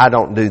do that. I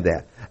don't do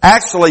that.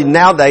 Actually,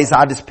 nowadays,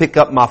 I just pick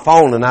up my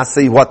phone and I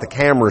see what the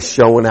camera's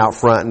showing out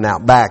front and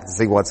out back to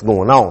see what's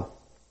going on.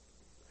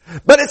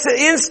 But it's the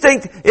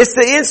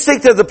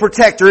instinct of the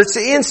protector. It's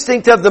the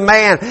instinct of the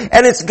man.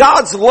 And it's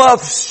God's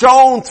love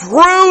shown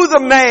through the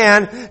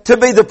man to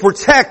be the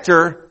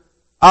protector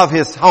of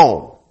his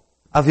home,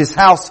 of his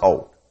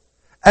household,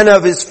 and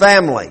of his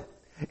family.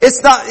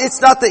 It's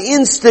not the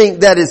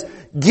instinct that is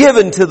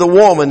given to the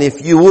woman,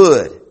 if you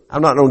would.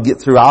 I'm not going to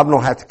get through. I'm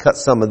going to have to cut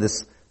some of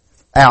this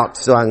out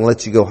so I can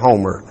let you go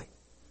home early.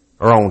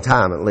 Or on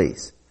time at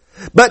least.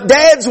 But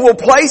dads will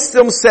place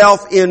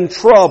themselves in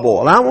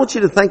trouble. And I want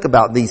you to think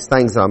about these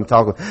things that I'm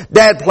talking about.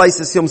 Dad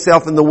places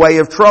himself in the way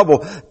of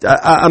trouble.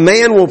 A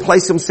man will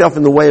place himself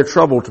in the way of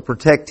trouble to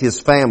protect his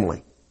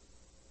family.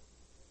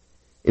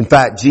 In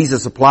fact,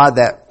 Jesus applied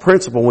that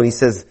principle when he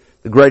says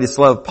the greatest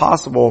love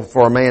possible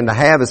for a man to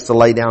have is to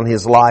lay down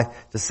his life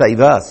to save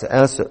us.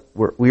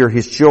 We are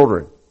his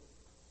children.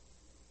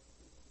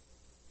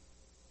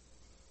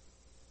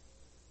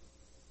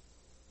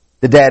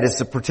 The dad is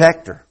the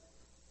protector.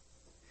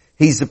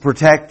 He's the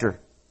protector.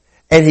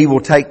 And he will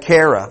take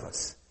care of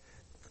us.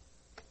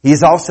 He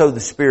is also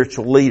the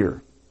spiritual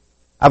leader.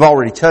 I've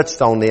already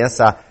touched on this.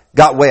 I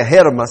got way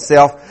ahead of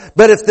myself.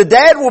 But if the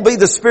dad will be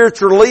the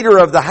spiritual leader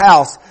of the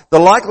house, the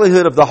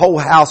likelihood of the whole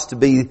house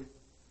to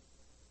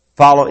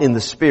follow in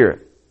the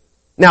Spirit.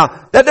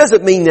 Now, that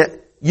doesn't mean that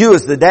you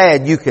as the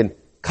dad, you can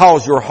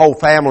cause your whole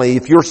family,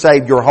 if you're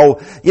saved, your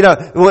whole,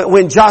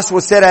 when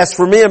Joshua said, as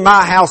for me and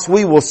my house,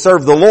 we will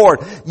serve the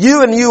Lord.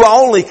 You and you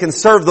only can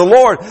serve the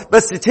Lord.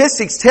 But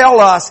statistics tell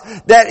us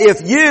that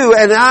if you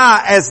and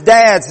I as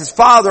dads, as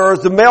father, or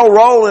as the male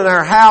role in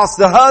our house,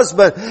 the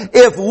husband,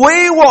 if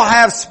we will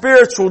have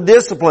spiritual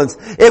disciplines,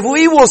 if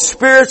we will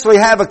spiritually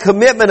have a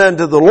commitment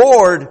unto the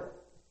Lord,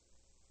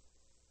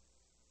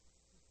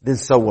 then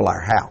so will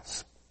our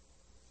house.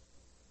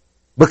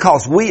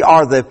 Because we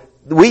are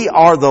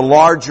the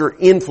larger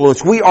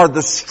influence. We are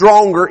the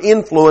stronger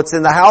influence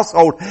in the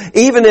household.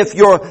 Even if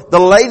the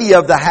lady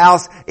of the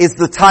house is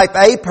the type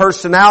A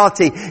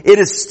personality, it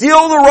is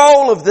still the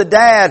role of the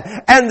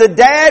dad. And the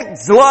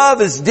dad's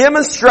love is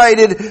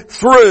demonstrated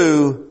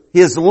through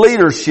his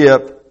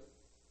leadership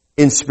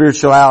in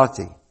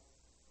spirituality.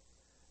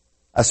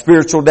 A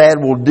spiritual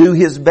dad will do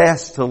his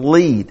best to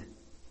lead.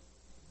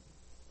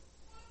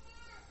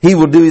 He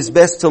will do his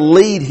best to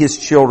lead his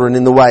children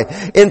in the way.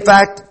 In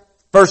fact,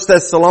 1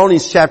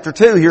 Thessalonians chapter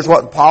 2, here's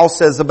what Paul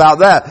says about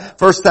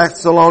that. 1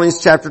 Thessalonians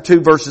chapter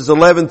 2 verses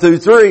 11 through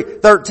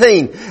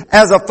 13.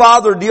 As a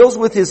father deals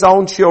with his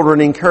own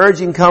children,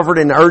 encouraging,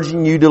 comforting, and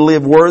urging you to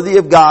live worthy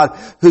of God,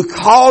 who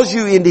calls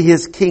you into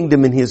His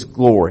kingdom and His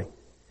glory.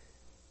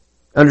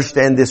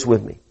 Understand this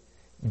with me.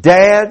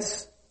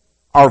 Dads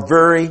are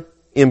very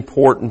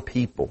important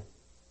people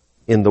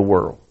in the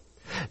world.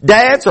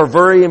 Dads are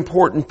very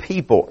important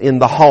people in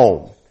the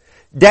home.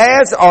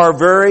 Dads are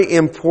very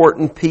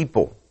important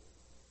people.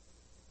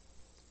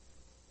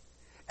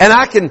 And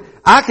I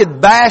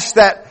could bash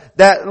that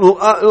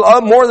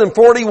more than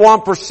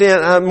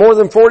 41%, more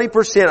than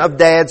 40% of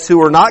dads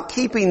who are not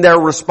keeping their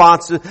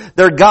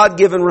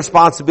God-given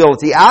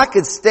responsibility. I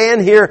could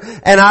stand here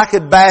and I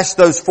could bash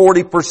those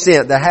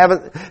 40%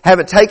 that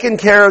haven't taken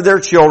care of their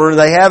children.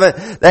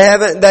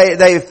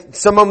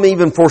 Some of them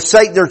even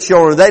forsake their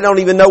children. They don't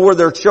even know where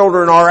their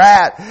children are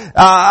at.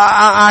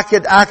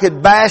 I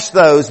could bash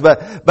those,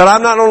 but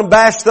I'm not going to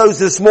bash those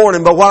this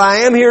morning. But what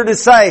I am here to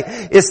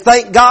say is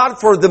thank God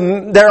for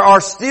there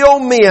are still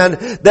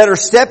men that are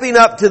stepping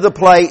up to the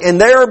plate,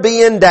 and they're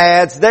being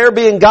dads, they're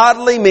being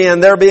godly men,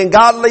 they're being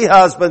godly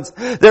husbands,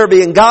 they're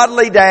being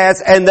godly dads,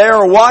 and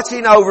they're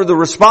watching over the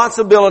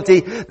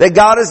responsibility that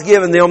God has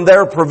given them.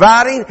 They're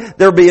providing,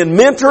 they're being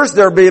mentors,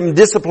 they're being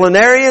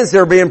disciplinarians,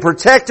 they're being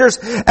protectors,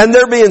 and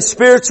they're being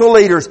spiritual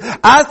leaders.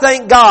 I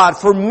thank God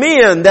for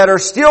men that are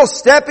still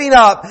stepping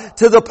up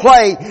to the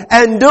plate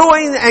and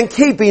doing and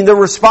keeping the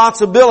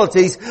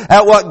responsibilities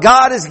at what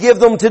God has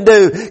given them to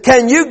do.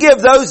 Can you give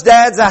those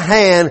dads a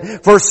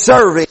hand for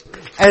serving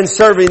and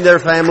serving their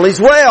families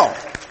well?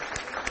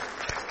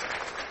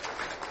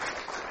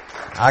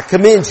 I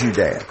commend you,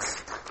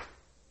 dads.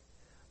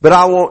 But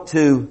I want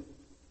to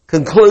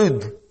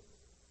conclude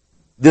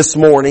this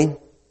morning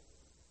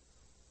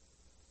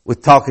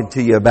with talking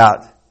to you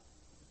about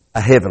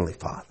a heavenly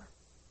Father.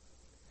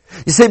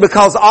 You see,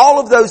 because all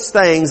of those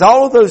things,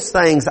 all of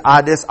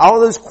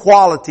those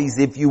qualities,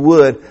 if you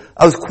would,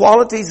 those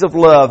qualities of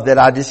love that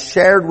I just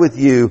shared with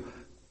you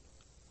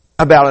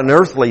about an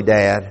earthly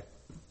dad,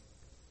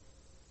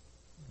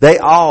 they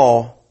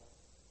all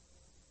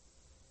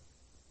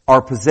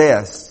are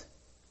possessed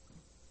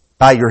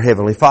by your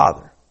Heavenly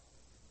Father.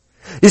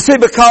 You see,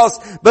 because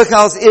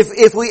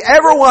if we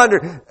ever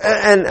wonder,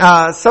 and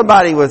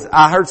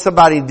I heard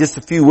somebody just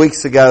a few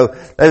weeks ago,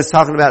 they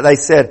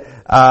said,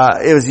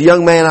 it was a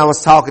young man I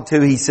was talking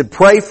to, he said,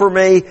 pray for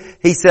me.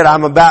 He said,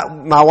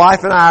 my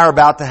wife and I are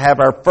about to have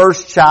our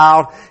first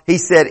child. He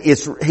said,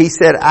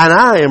 and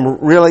I am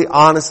really,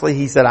 honestly,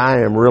 he said,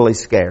 I am really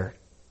scared.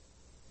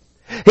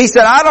 He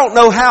said, I don't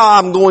know how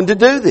I'm going to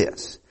do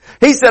this.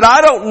 He said,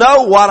 I don't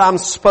know what I'm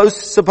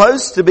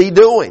supposed to be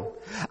doing.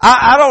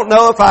 I don't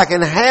know if I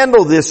can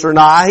handle this or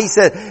not. He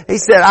said,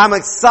 I'm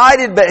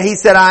excited, but he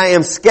said, I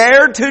am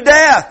scared to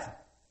death.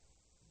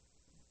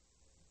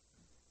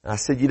 I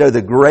said,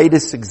 the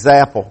greatest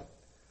example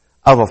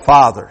of a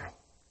father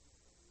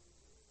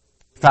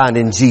found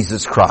in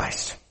Jesus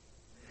Christ.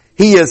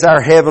 He is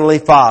our Heavenly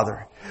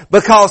Father.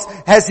 Because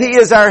as He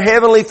is our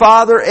Heavenly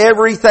Father,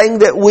 everything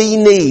that we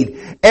need,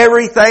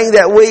 every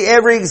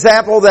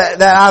example that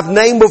I've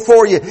named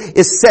before you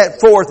is set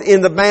forth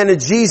in the man of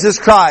Jesus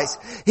Christ.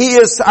 He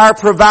is our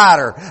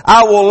provider.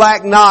 I will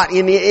lack not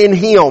in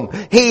Him.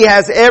 He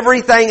has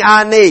everything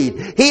I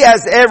need. He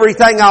has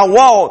everything I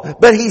want,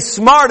 but He's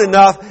smart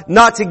enough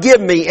not to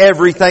give me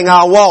everything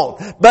I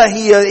want. But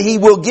He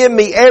will give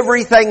me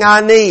everything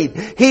I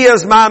need. He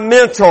is my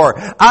mentor.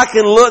 I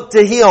can look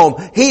to Him.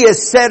 He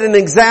has set an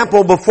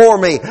example before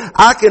me.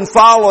 I can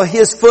follow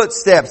His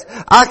footsteps.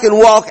 I can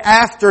walk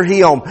after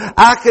Him.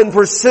 I can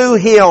pursue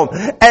Him,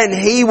 and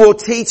He will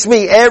teach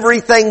me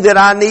everything that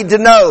I need to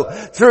know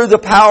through the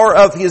power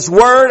of His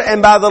Word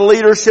and by the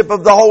leadership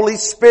of the Holy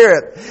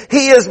Spirit.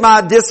 He is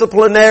my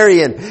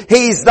disciplinarian.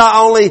 He's not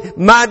only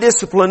my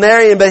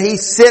disciplinarian, but He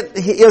sent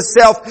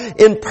Himself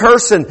in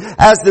person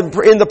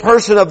in the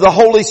person of the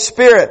Holy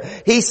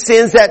Spirit. He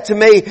sends that to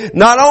me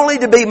not only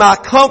to be my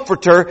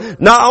comforter,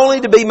 not only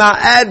to be my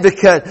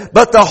advocate,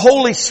 but the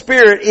Holy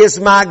Spirit is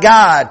my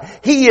guide.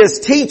 He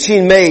is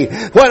teaching me.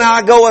 When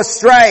I go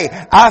astray,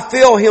 I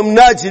feel Him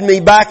nudging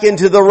me back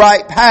into the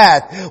right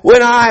path.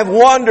 When I have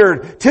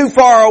wandered too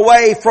far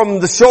away from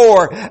the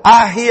shore,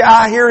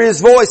 I hear His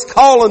voice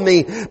calling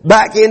me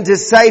back into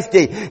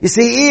safety. You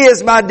see, He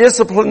is my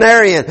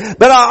disciplinarian.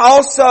 But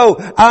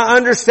I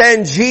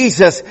understand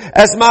Jesus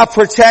as my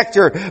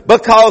protector,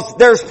 because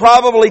there's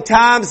probably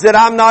times that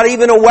I'm not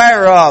even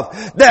aware of,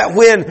 that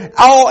when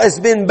all has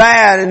been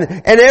bad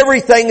and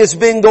everything has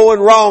been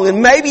going wrong,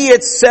 and maybe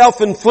it's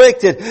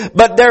self-inflicted,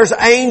 but there's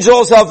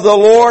angels of the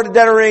Lord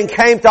that are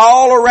encamped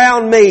all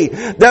around me,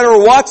 that are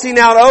watching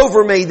out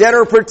over me, that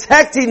are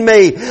protecting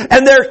me,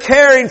 and they're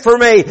caring for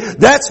me.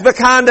 That's the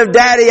kind of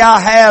daddy I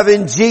have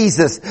in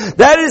Jesus.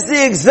 That is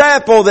the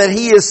example that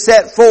He has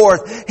set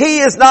forth. He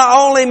is not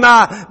only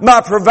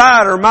my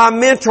provider, my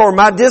mentor,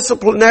 my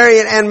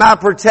disciplinarian, and my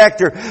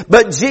protector,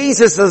 but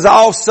Jesus is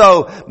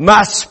also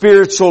my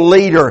spiritual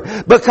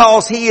leader,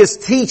 because He is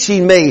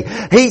teaching me.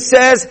 He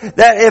says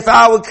that if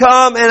I would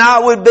come and I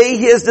would be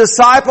His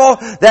disciple,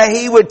 that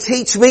He would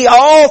teach me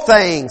all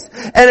things.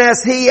 And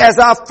as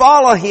I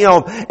follow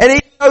Him,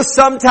 and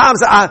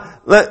sometimes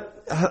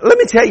let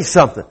me tell you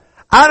something.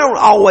 I don't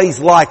always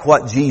like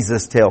what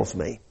Jesus tells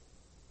me.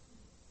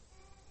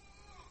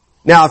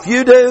 Now, if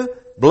you do,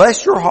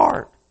 bless your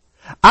heart.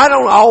 I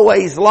don't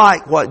always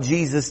like what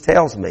Jesus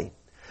tells me,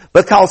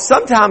 because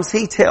sometimes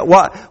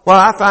what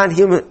I find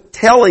Him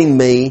telling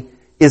me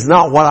is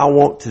not what I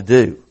want to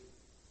do.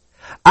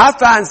 I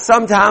find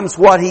sometimes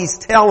what He's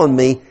telling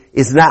me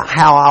is not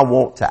how I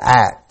want to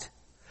act.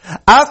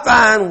 I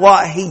find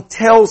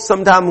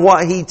sometimes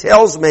what He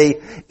tells me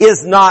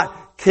is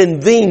not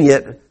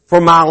convenient for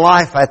my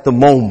life at the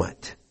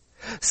moment.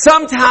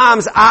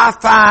 Sometimes I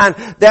find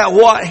that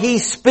what He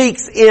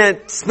speaks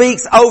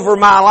over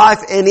my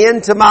life and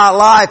into my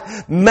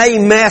life may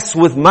mess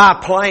with my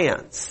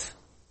plans.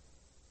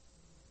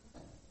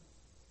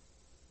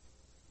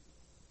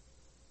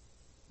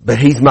 But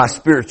He's my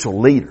spiritual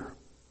leader.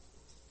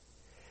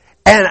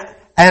 And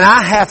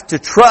I have to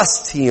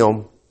trust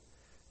Him.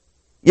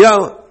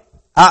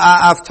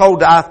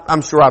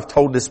 I'm sure I've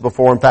told this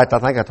before. In fact, I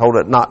think I told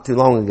it not too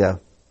long ago.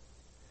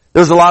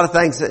 There's a lot of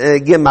things,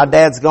 again, my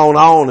dad's gone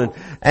on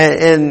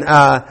and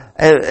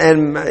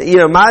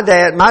my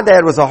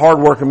dad was a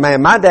hard-working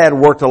man. My dad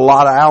worked a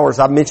lot of hours.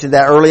 I mentioned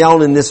that early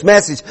on in this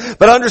message.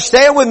 But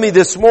understand with me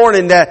this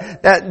morning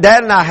that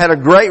Dad and I had a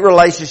great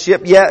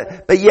relationship,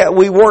 but yet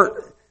we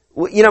weren't.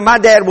 My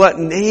dad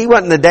wasn't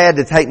the dad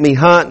to take me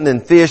hunting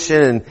and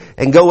fishing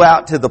and go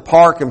out to the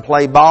park and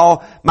play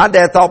ball. My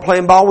dad thought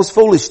playing ball was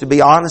foolish, to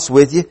be honest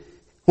with you.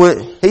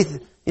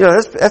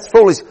 That's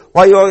foolish.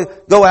 Why you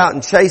go out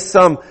and chase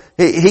some?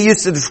 He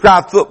used to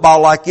describe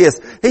football like this.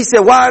 He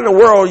said, why in the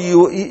world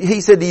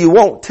do you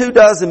want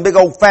 24 big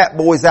old fat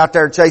boys out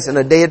there chasing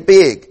a dead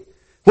pig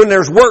when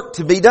there's work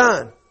to be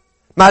done?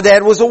 My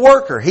dad was a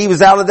worker. He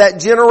was out of that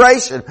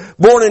generation,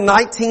 born in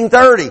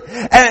 1930.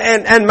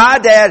 And my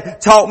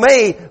dad taught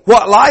me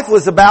what life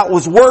was about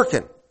was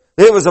working.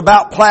 It was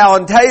about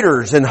plowing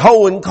taters and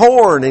hoeing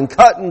corn and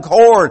cutting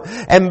corn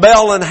and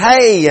baling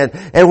hay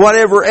and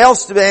whatever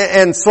else,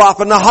 and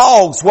slopping the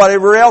hogs,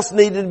 whatever else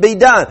needed to be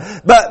done.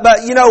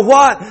 But you know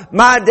what?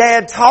 My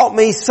dad taught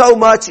me so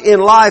much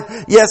in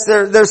life. Yes,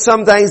 there's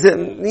some things that,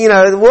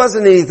 there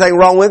wasn't anything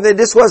wrong with it.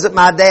 This wasn't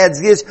my dad's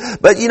gifts.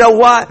 But you know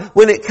what?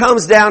 When it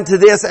comes down to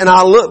this, and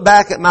I look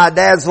back at my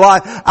dad's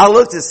life, I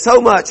looked at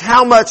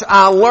how much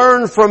I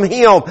learned from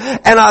him.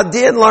 And I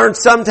did learn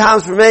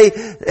sometimes from me.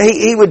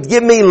 He would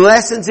give me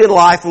lessons in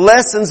life,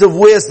 lessons of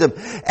wisdom.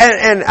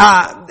 And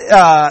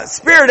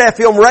Spirit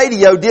FM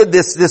Radio did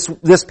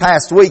this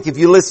past week. If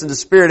you listen to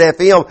Spirit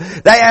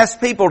FM, they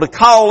asked people to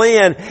call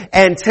in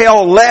and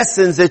tell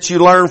lessons that you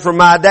learned from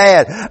my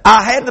dad.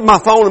 I had my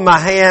phone in my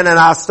hand and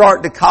I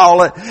started to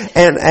call it,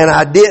 and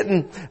I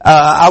didn't.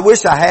 I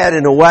wish I had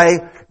in a way.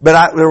 But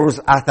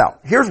I thought,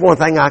 here's one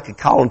thing I could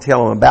call and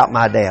tell them about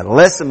my dad. A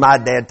lesson my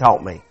dad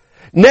taught me.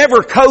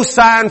 Never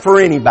co-sign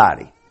for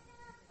anybody.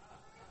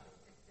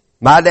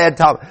 My dad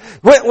taught me.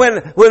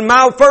 When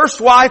my first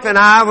wife and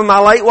my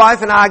late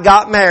wife and I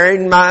got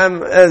married,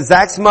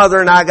 Zach's mother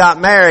and I got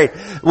married,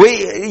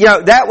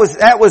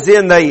 that was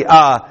in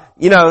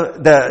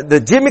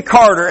the Jimmy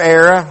Carter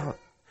era,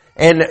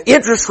 and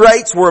interest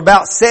rates were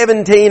about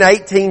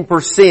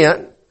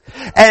 18%.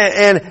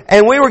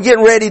 And we were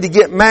getting ready to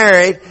get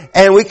married,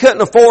 and we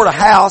couldn't afford a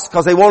house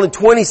because they wanted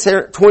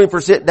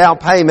 20% down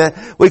payment.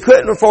 We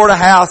couldn't afford a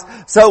house.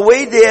 So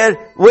we did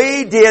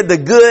the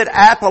good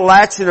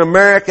Appalachian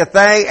America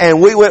thing,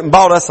 and we went and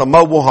bought us a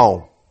mobile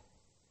home.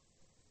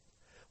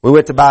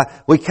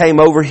 We came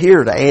over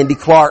here to Andy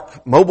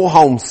Clark Mobile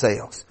Home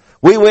Sales.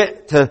 We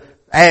went to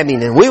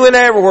Abingdon. We went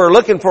everywhere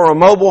looking for a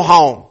mobile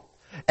home.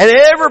 And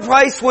every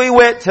place we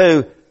went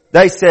to,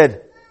 they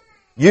said,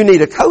 you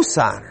need a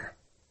cosigner.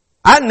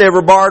 I'd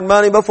never borrowed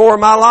money before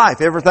in my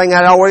life. Everything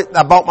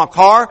I bought my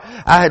car.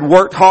 I had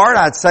worked hard.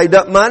 I'd saved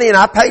up money, and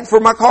I paid for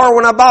my car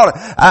when I bought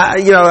it.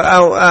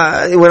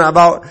 When I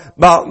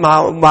bought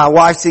my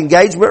wife's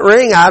engagement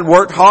ring, I'd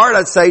worked hard.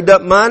 I'd saved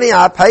up money.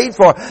 I paid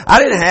for it.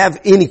 I didn't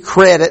have any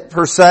credit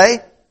per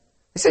se.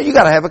 He said, you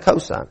got to have a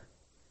cosigner.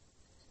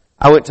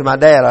 I went to my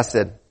dad. I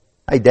said,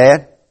 hey,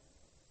 Dad,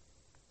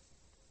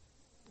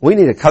 we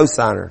need a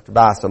cosigner to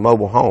buy us a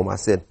mobile home. I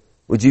said,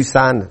 would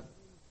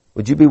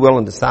you be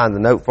willing to sign the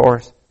note for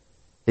us?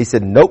 He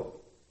said,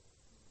 nope.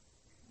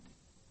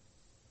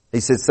 He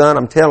said, son,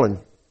 I'm telling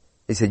you.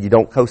 He said, you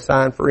don't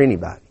co-sign for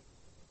anybody.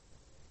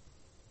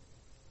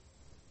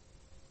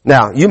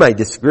 Now, you may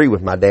disagree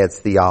with my dad's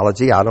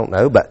theology. I don't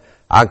know, but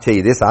I'll tell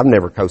you this. I've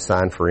never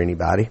co-signed for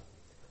anybody.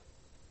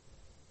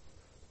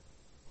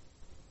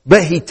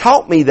 But he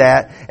taught me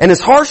that, and as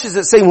harsh as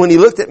it seemed when he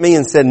looked at me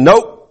and said,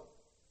 nope,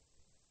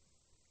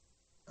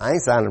 I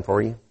ain't signing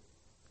for you.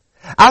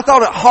 I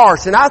thought it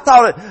harsh and I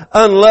thought it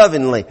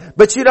unlovingly.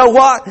 But you know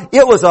what?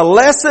 It was a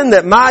lesson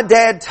that my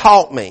dad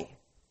taught me.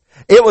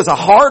 It was a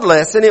hard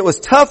lesson. It was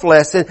a tough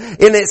lesson.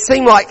 And it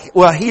seemed like,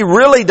 well, he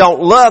really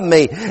don't love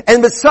me.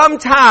 But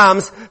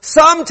sometimes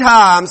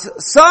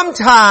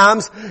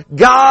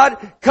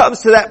God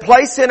comes to that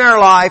place in our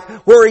life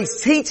where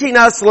He's teaching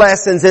us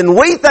lessons, and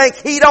we think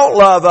He don't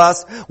love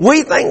us.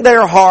 We think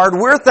they're hard.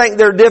 We think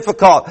they're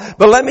difficult.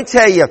 But let me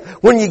tell you,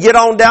 when you get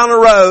on down the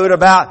road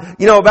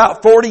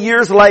about 40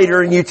 years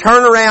later, and you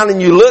turn around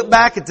and you look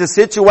back at the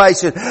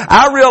situation,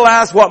 I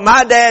realize what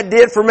my dad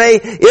did for me.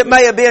 It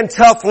may have been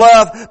tough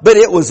love, but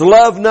it was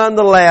love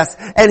nonetheless.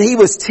 And he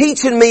was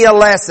teaching me a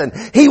lesson.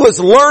 He was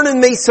learning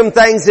me some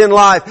things in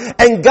life.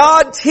 And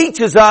God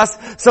teaches us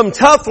some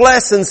tough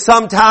lessons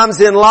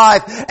sometimes in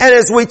life. And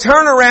as we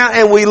turn around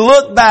and we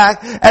look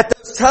back at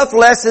those tough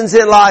lessons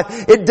in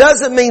life, it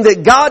doesn't mean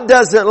that God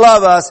doesn't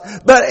love us,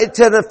 but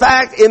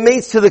it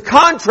means to the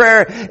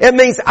contrary. It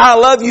means I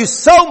love you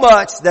so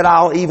much that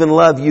I'll even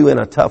love you in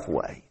a tough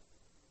way.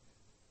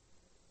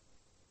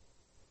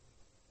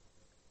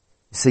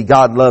 See,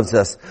 God loves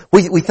us.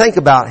 We think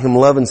about Him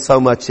loving so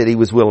much that He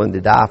was willing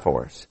to die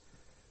for us.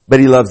 But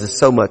He loves us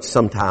so much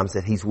sometimes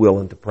that He's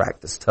willing to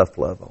practice tough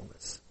love on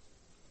us.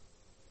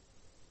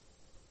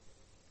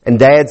 And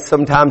dads,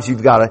 sometimes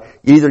you've got to,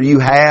 either you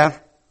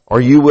have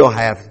or you will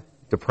have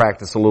to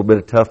practice a little bit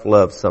of tough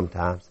love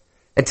sometimes.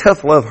 And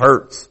tough love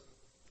hurts.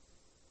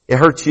 It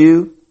hurts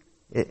you,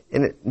 and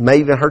it may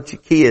even hurt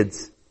your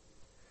kids.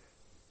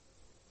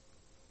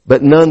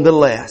 But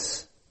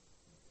nonetheless,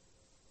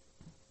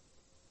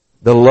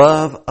 the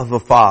love of a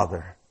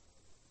father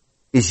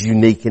is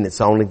unique in its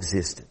own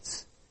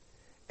existence.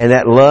 And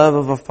that love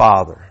of a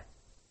father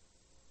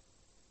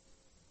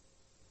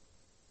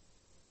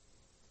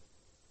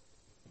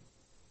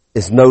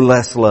is no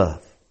less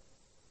love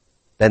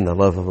than the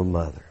love of a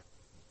mother.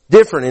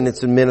 Different in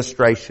its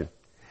administration.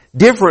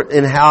 Different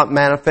in how it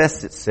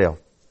manifests itself.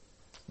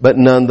 But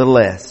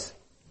nonetheless,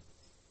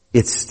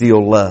 it's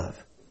still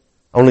love.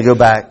 I want to go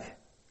back.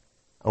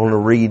 I want to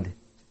read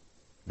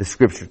the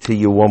scripture to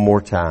you one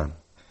more time.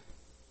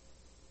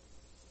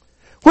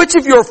 Which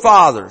of your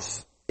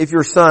fathers, if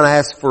your son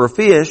asks for a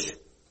fish,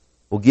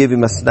 will give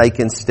him a snake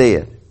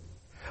instead?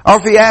 Or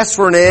if he asks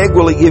for an egg,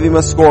 will he give him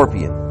a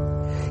scorpion?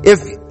 If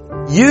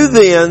you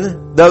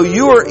then, though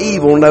you are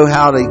evil, know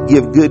how to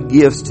give good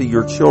gifts to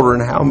your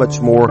children, how much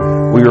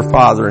more will your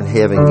Father in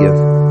heaven give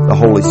the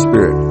Holy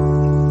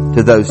Spirit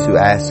to those who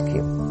ask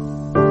Him?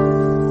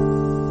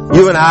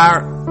 You and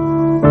I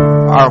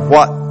are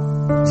what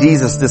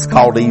Jesus just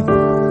called evil.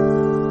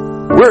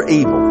 We're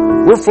evil.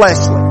 We're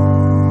fleshly.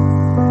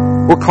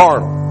 We're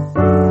carnal.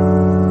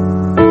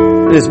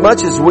 And as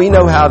much as we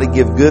know how to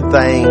give good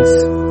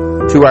things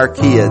to our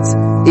kids,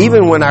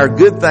 even when our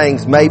good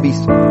things maybe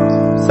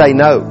say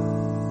no,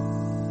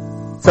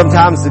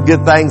 sometimes the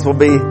good things will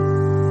be,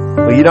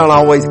 well, you don't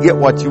always get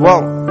what you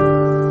want.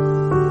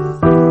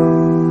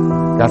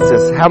 God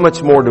says, how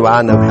much more do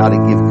I know how to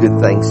give good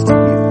things to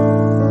you?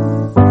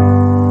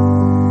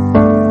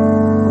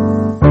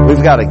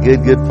 We've got a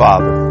good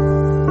Father.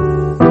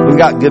 We've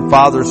got good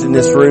fathers in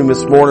this room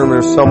this morning.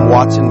 There's some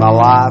watching my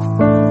live.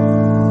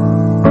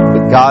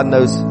 But God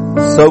knows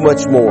so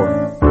much more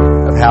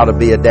of how to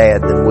be a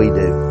dad than we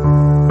do.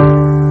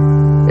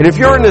 And if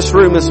you're in this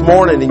room this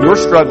morning and you're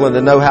struggling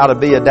to know how to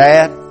be a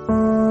dad,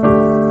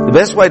 the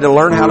best way to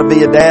learn how to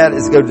be a dad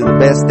is go to the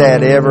best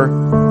dad ever.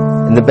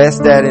 And the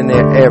best dad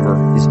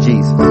ever is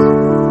Jesus.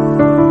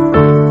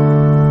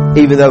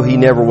 Even though He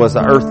never was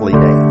an earthly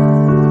dad.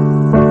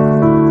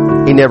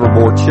 He never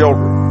bore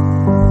children.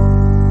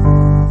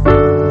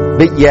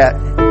 But yet,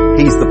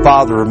 He's the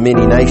Father of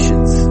many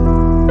nations.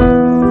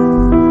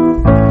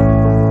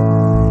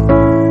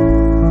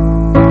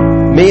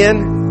 Men,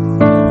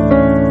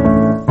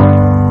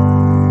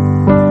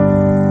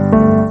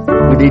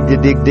 we need to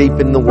dig deep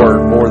in the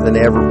Word more than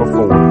ever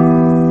before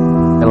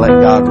and let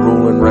God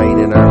rule and reign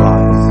in our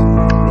lives.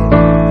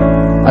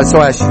 I just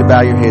want to ask you to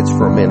bow your heads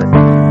for a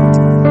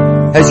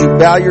minute. As you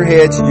bow your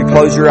heads and you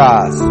close your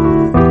eyes,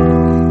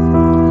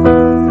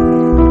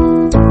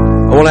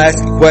 I want to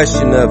ask a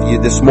question of you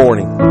this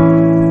morning.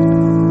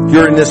 If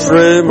you're in this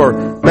room, or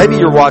maybe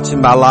you're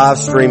watching by live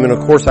stream, and of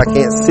course I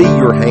can't see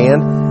your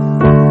hand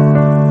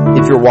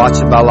if you're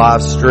watching by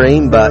live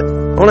stream, but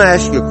I want to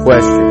ask you a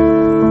question.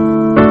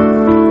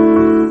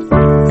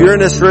 If you're in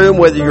this room,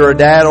 whether you're a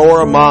dad or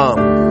a mom,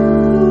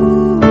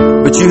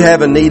 but you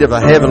have a need of a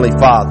heavenly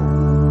Father,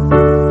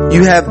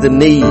 you have the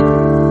need,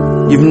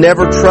 you've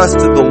never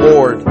trusted the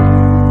Lord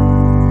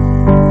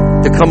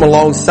to come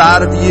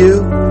alongside of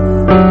you,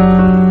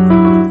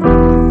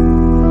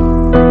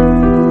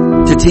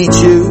 to teach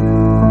you,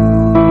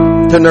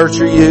 to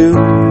nurture you,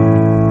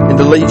 and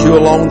to lead you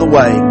along the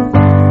way.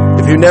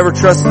 If you've never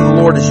trusted the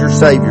Lord as your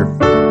Savior,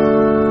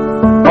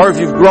 or if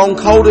you've grown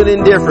cold and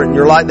indifferent, and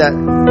you're like that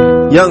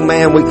young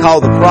man we call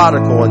the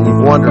prodigal, and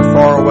you've wandered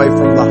far away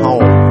from the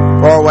home,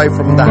 far away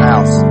from the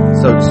house,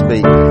 so to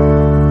speak.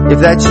 If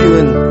that's you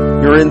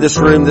and you're in this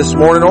room this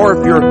morning, or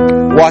if you're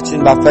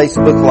watching by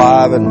Facebook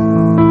Live and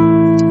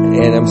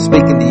I'm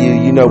speaking to you,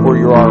 you know where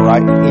you are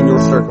right in your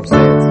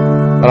circumstance.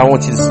 But I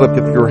want you to slip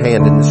up your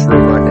hand in this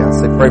room right now.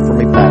 Say, pray for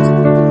me, Pastor.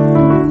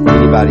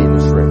 Anybody in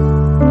this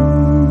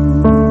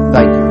room?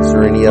 Thank you. Is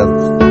there any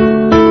others?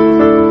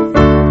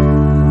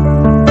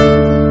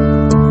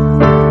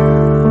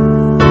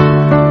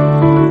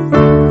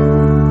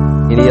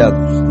 Any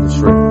others in this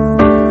room?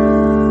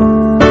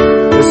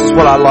 This is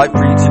what I'd like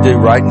for you to do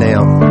right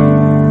now.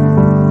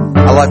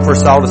 I'd like for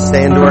us all to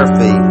stand to our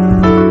feet.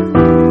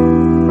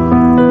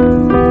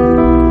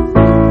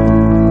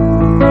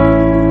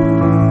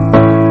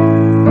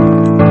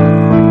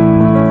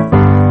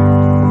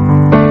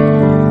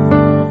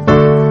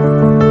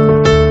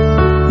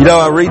 You know,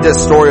 I read that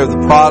story of the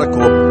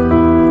prodigal.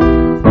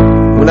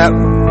 When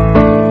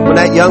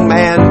that young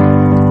man,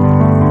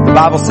 the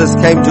Bible says,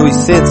 came to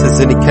his senses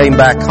and he came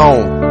back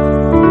home.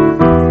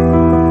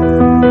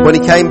 When he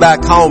came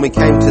back home, he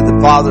came to the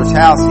father's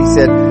house. He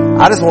said,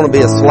 I just want to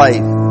be a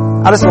slave.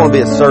 I just want to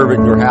be a servant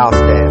in your house,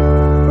 Dad.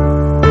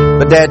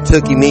 But Dad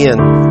took him in.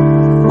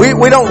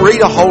 We don't read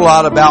a whole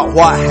lot about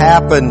what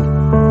happened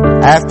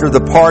after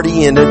the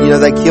party ended. You know,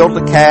 they killed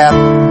the calf.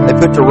 They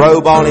put the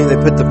robe on him. They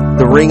put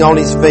the ring on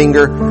his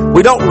finger.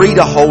 We don't read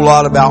a whole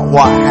lot about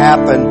what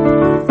happened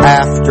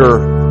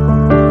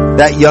after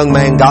that young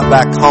man got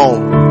back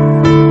home.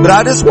 But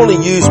I just want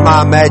to use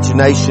my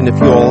imagination, if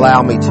you'll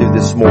allow me to,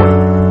 this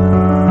morning.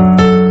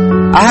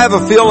 I have a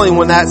feeling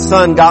when that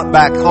son got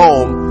back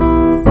home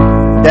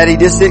that he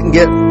just didn't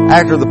get,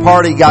 after the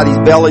party, got his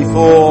belly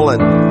full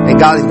and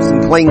got him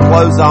some clean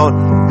clothes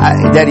on,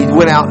 that he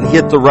went out and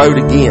hit the road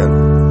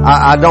again.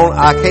 I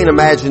can't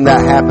imagine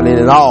that happening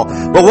at all.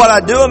 But what I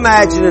do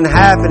imagine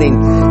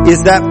happening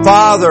is that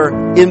father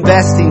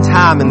investing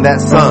time in that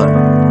son.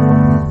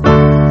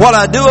 What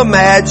I do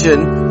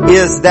imagine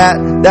is that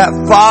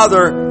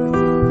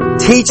father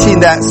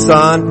teaching that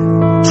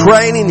son,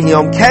 training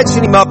him,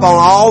 catching him up on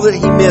all that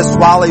he missed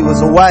while he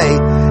was away,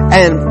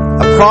 and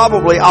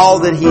probably all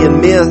that he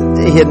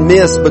had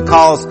missed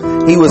because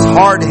he was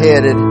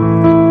hard-headed,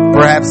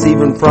 perhaps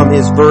even from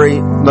his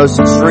very most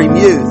extreme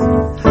youth.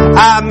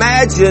 I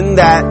imagine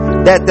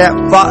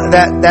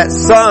that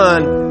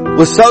son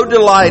was so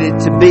delighted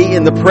to be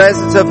in the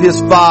presence of his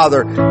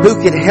father,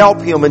 who could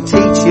help him and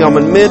teach him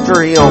and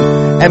mentor him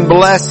and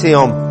bless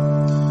him,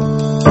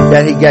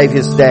 that he gave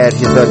his dad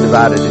his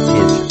undivided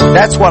attention.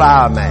 That's what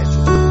I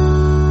imagine.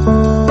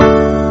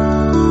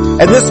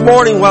 And this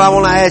morning, what I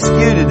want to ask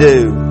you to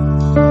do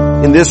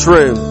in this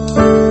room,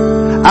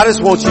 I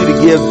just want you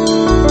to give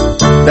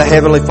the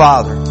Heavenly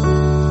Father,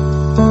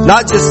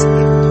 not just,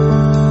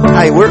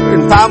 hey, we're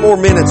in 5 more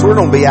minutes, we're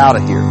going to be out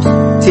of here.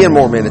 10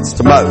 more minutes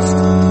to most.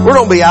 We're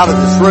going to be out of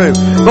this room.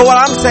 But what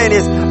I'm saying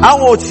is, I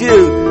want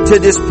you to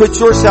just put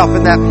yourself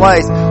in that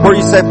place where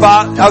you say,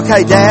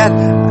 okay, Dad,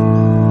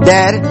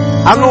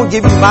 I'm going to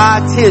give you my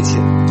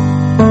attention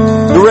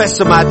the rest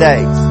of my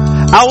days.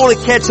 I want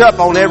to catch up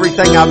on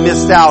everything I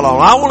missed out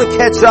on. I want to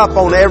catch up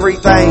on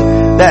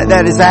everything that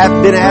has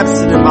been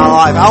absent in my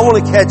life. I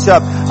want to catch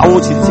up. I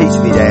want you to teach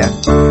me, Dad.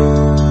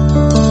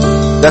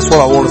 That's what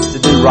I want us to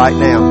do right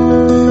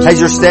now. As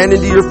you're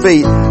standing to your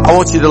feet, I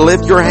want you to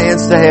lift your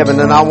hands to heaven,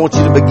 and I want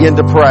you to begin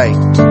to pray.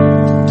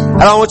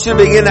 And I want you to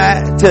begin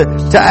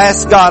to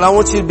ask God. I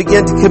want you to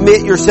begin to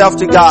commit yourself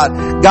to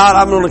God. God,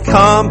 I'm going to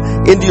come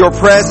into your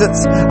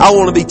presence. I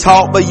want to be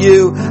taught by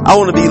you. I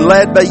want to be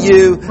led by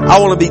you. I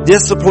want to be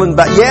disciplined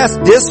by, yes,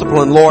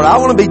 disciplined, Lord. I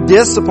want to be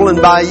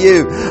disciplined by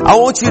you. I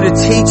want you to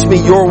teach me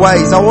your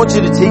ways. I want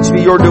you to teach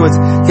me your doings.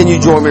 Can you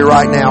join me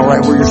right now,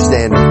 right where you're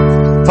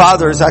standing?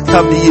 Father, as I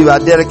come to you, I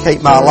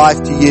dedicate my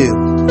life to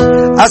you.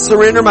 I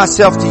surrender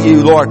myself to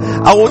you, Lord.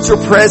 I want your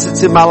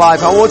presence in my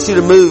life. I want you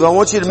to move. I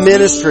want you to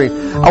ministry.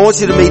 I want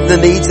you to meet the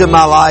needs of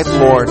my life,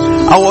 Lord.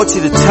 I want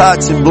you to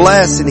touch and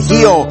bless and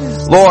heal.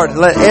 Lord,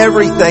 let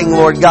everything,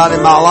 Lord God,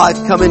 in my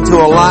life come into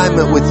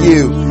alignment with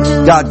you.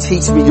 God,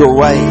 teach me your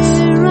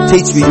ways.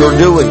 Teach me your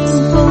doings.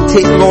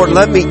 Lord,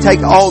 let me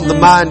take on the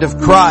mind of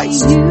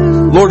Christ.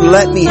 Lord,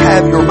 let me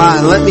have your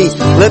mind.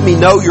 Let me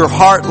know your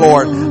heart,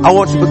 Lord. I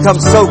want to become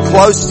so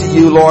close to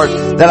you, Lord,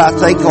 that I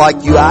think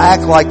like you, I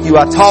act like you,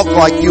 I talk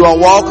like you, I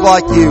walk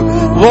like you.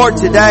 Lord,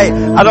 today,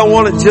 I don't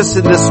want it just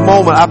in this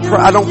moment.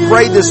 I don't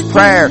pray this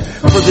prayer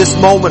for this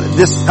moment,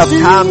 this of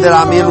time that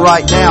I'm in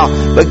right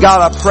now. But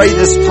God, I pray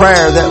this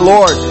prayer that,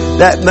 Lord,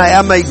 that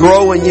I may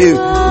grow in you.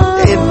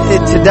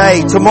 In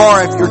today,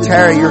 tomorrow if you're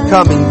tarry, you're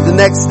coming. The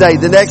next day,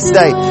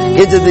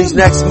 into these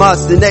next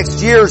months, the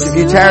next years if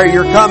you tarry,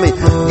 you're coming.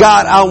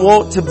 God, I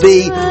want to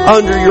be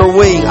under your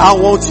wing. I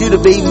want you to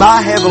be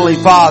my Heavenly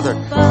Father.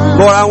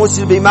 Lord, I want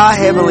you to be my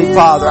Heavenly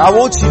Father. I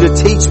want you to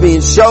teach me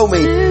and show me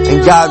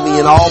and guide me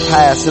in all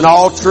paths and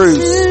all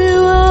truths.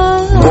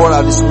 Lord,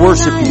 I just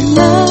worship you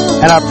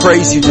and I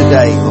praise you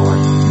today, Lord.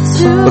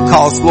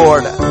 Because,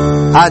 Lord,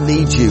 I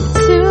need you.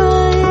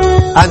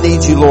 I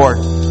need you, Lord.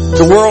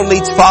 The world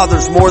needs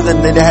fathers more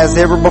than it has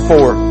ever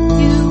before.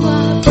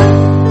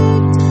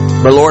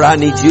 But Lord, I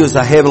need you as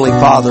a Heavenly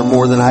Father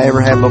more than I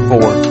ever have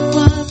before.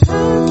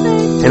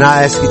 And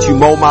I ask that you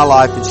mold my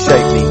life and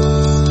shape me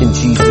in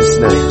Jesus'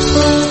 name.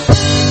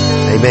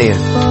 Amen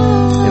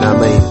and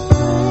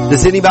amen.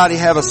 Does anybody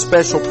have a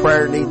special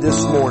prayer need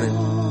this morning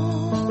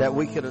that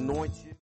we could anoint you?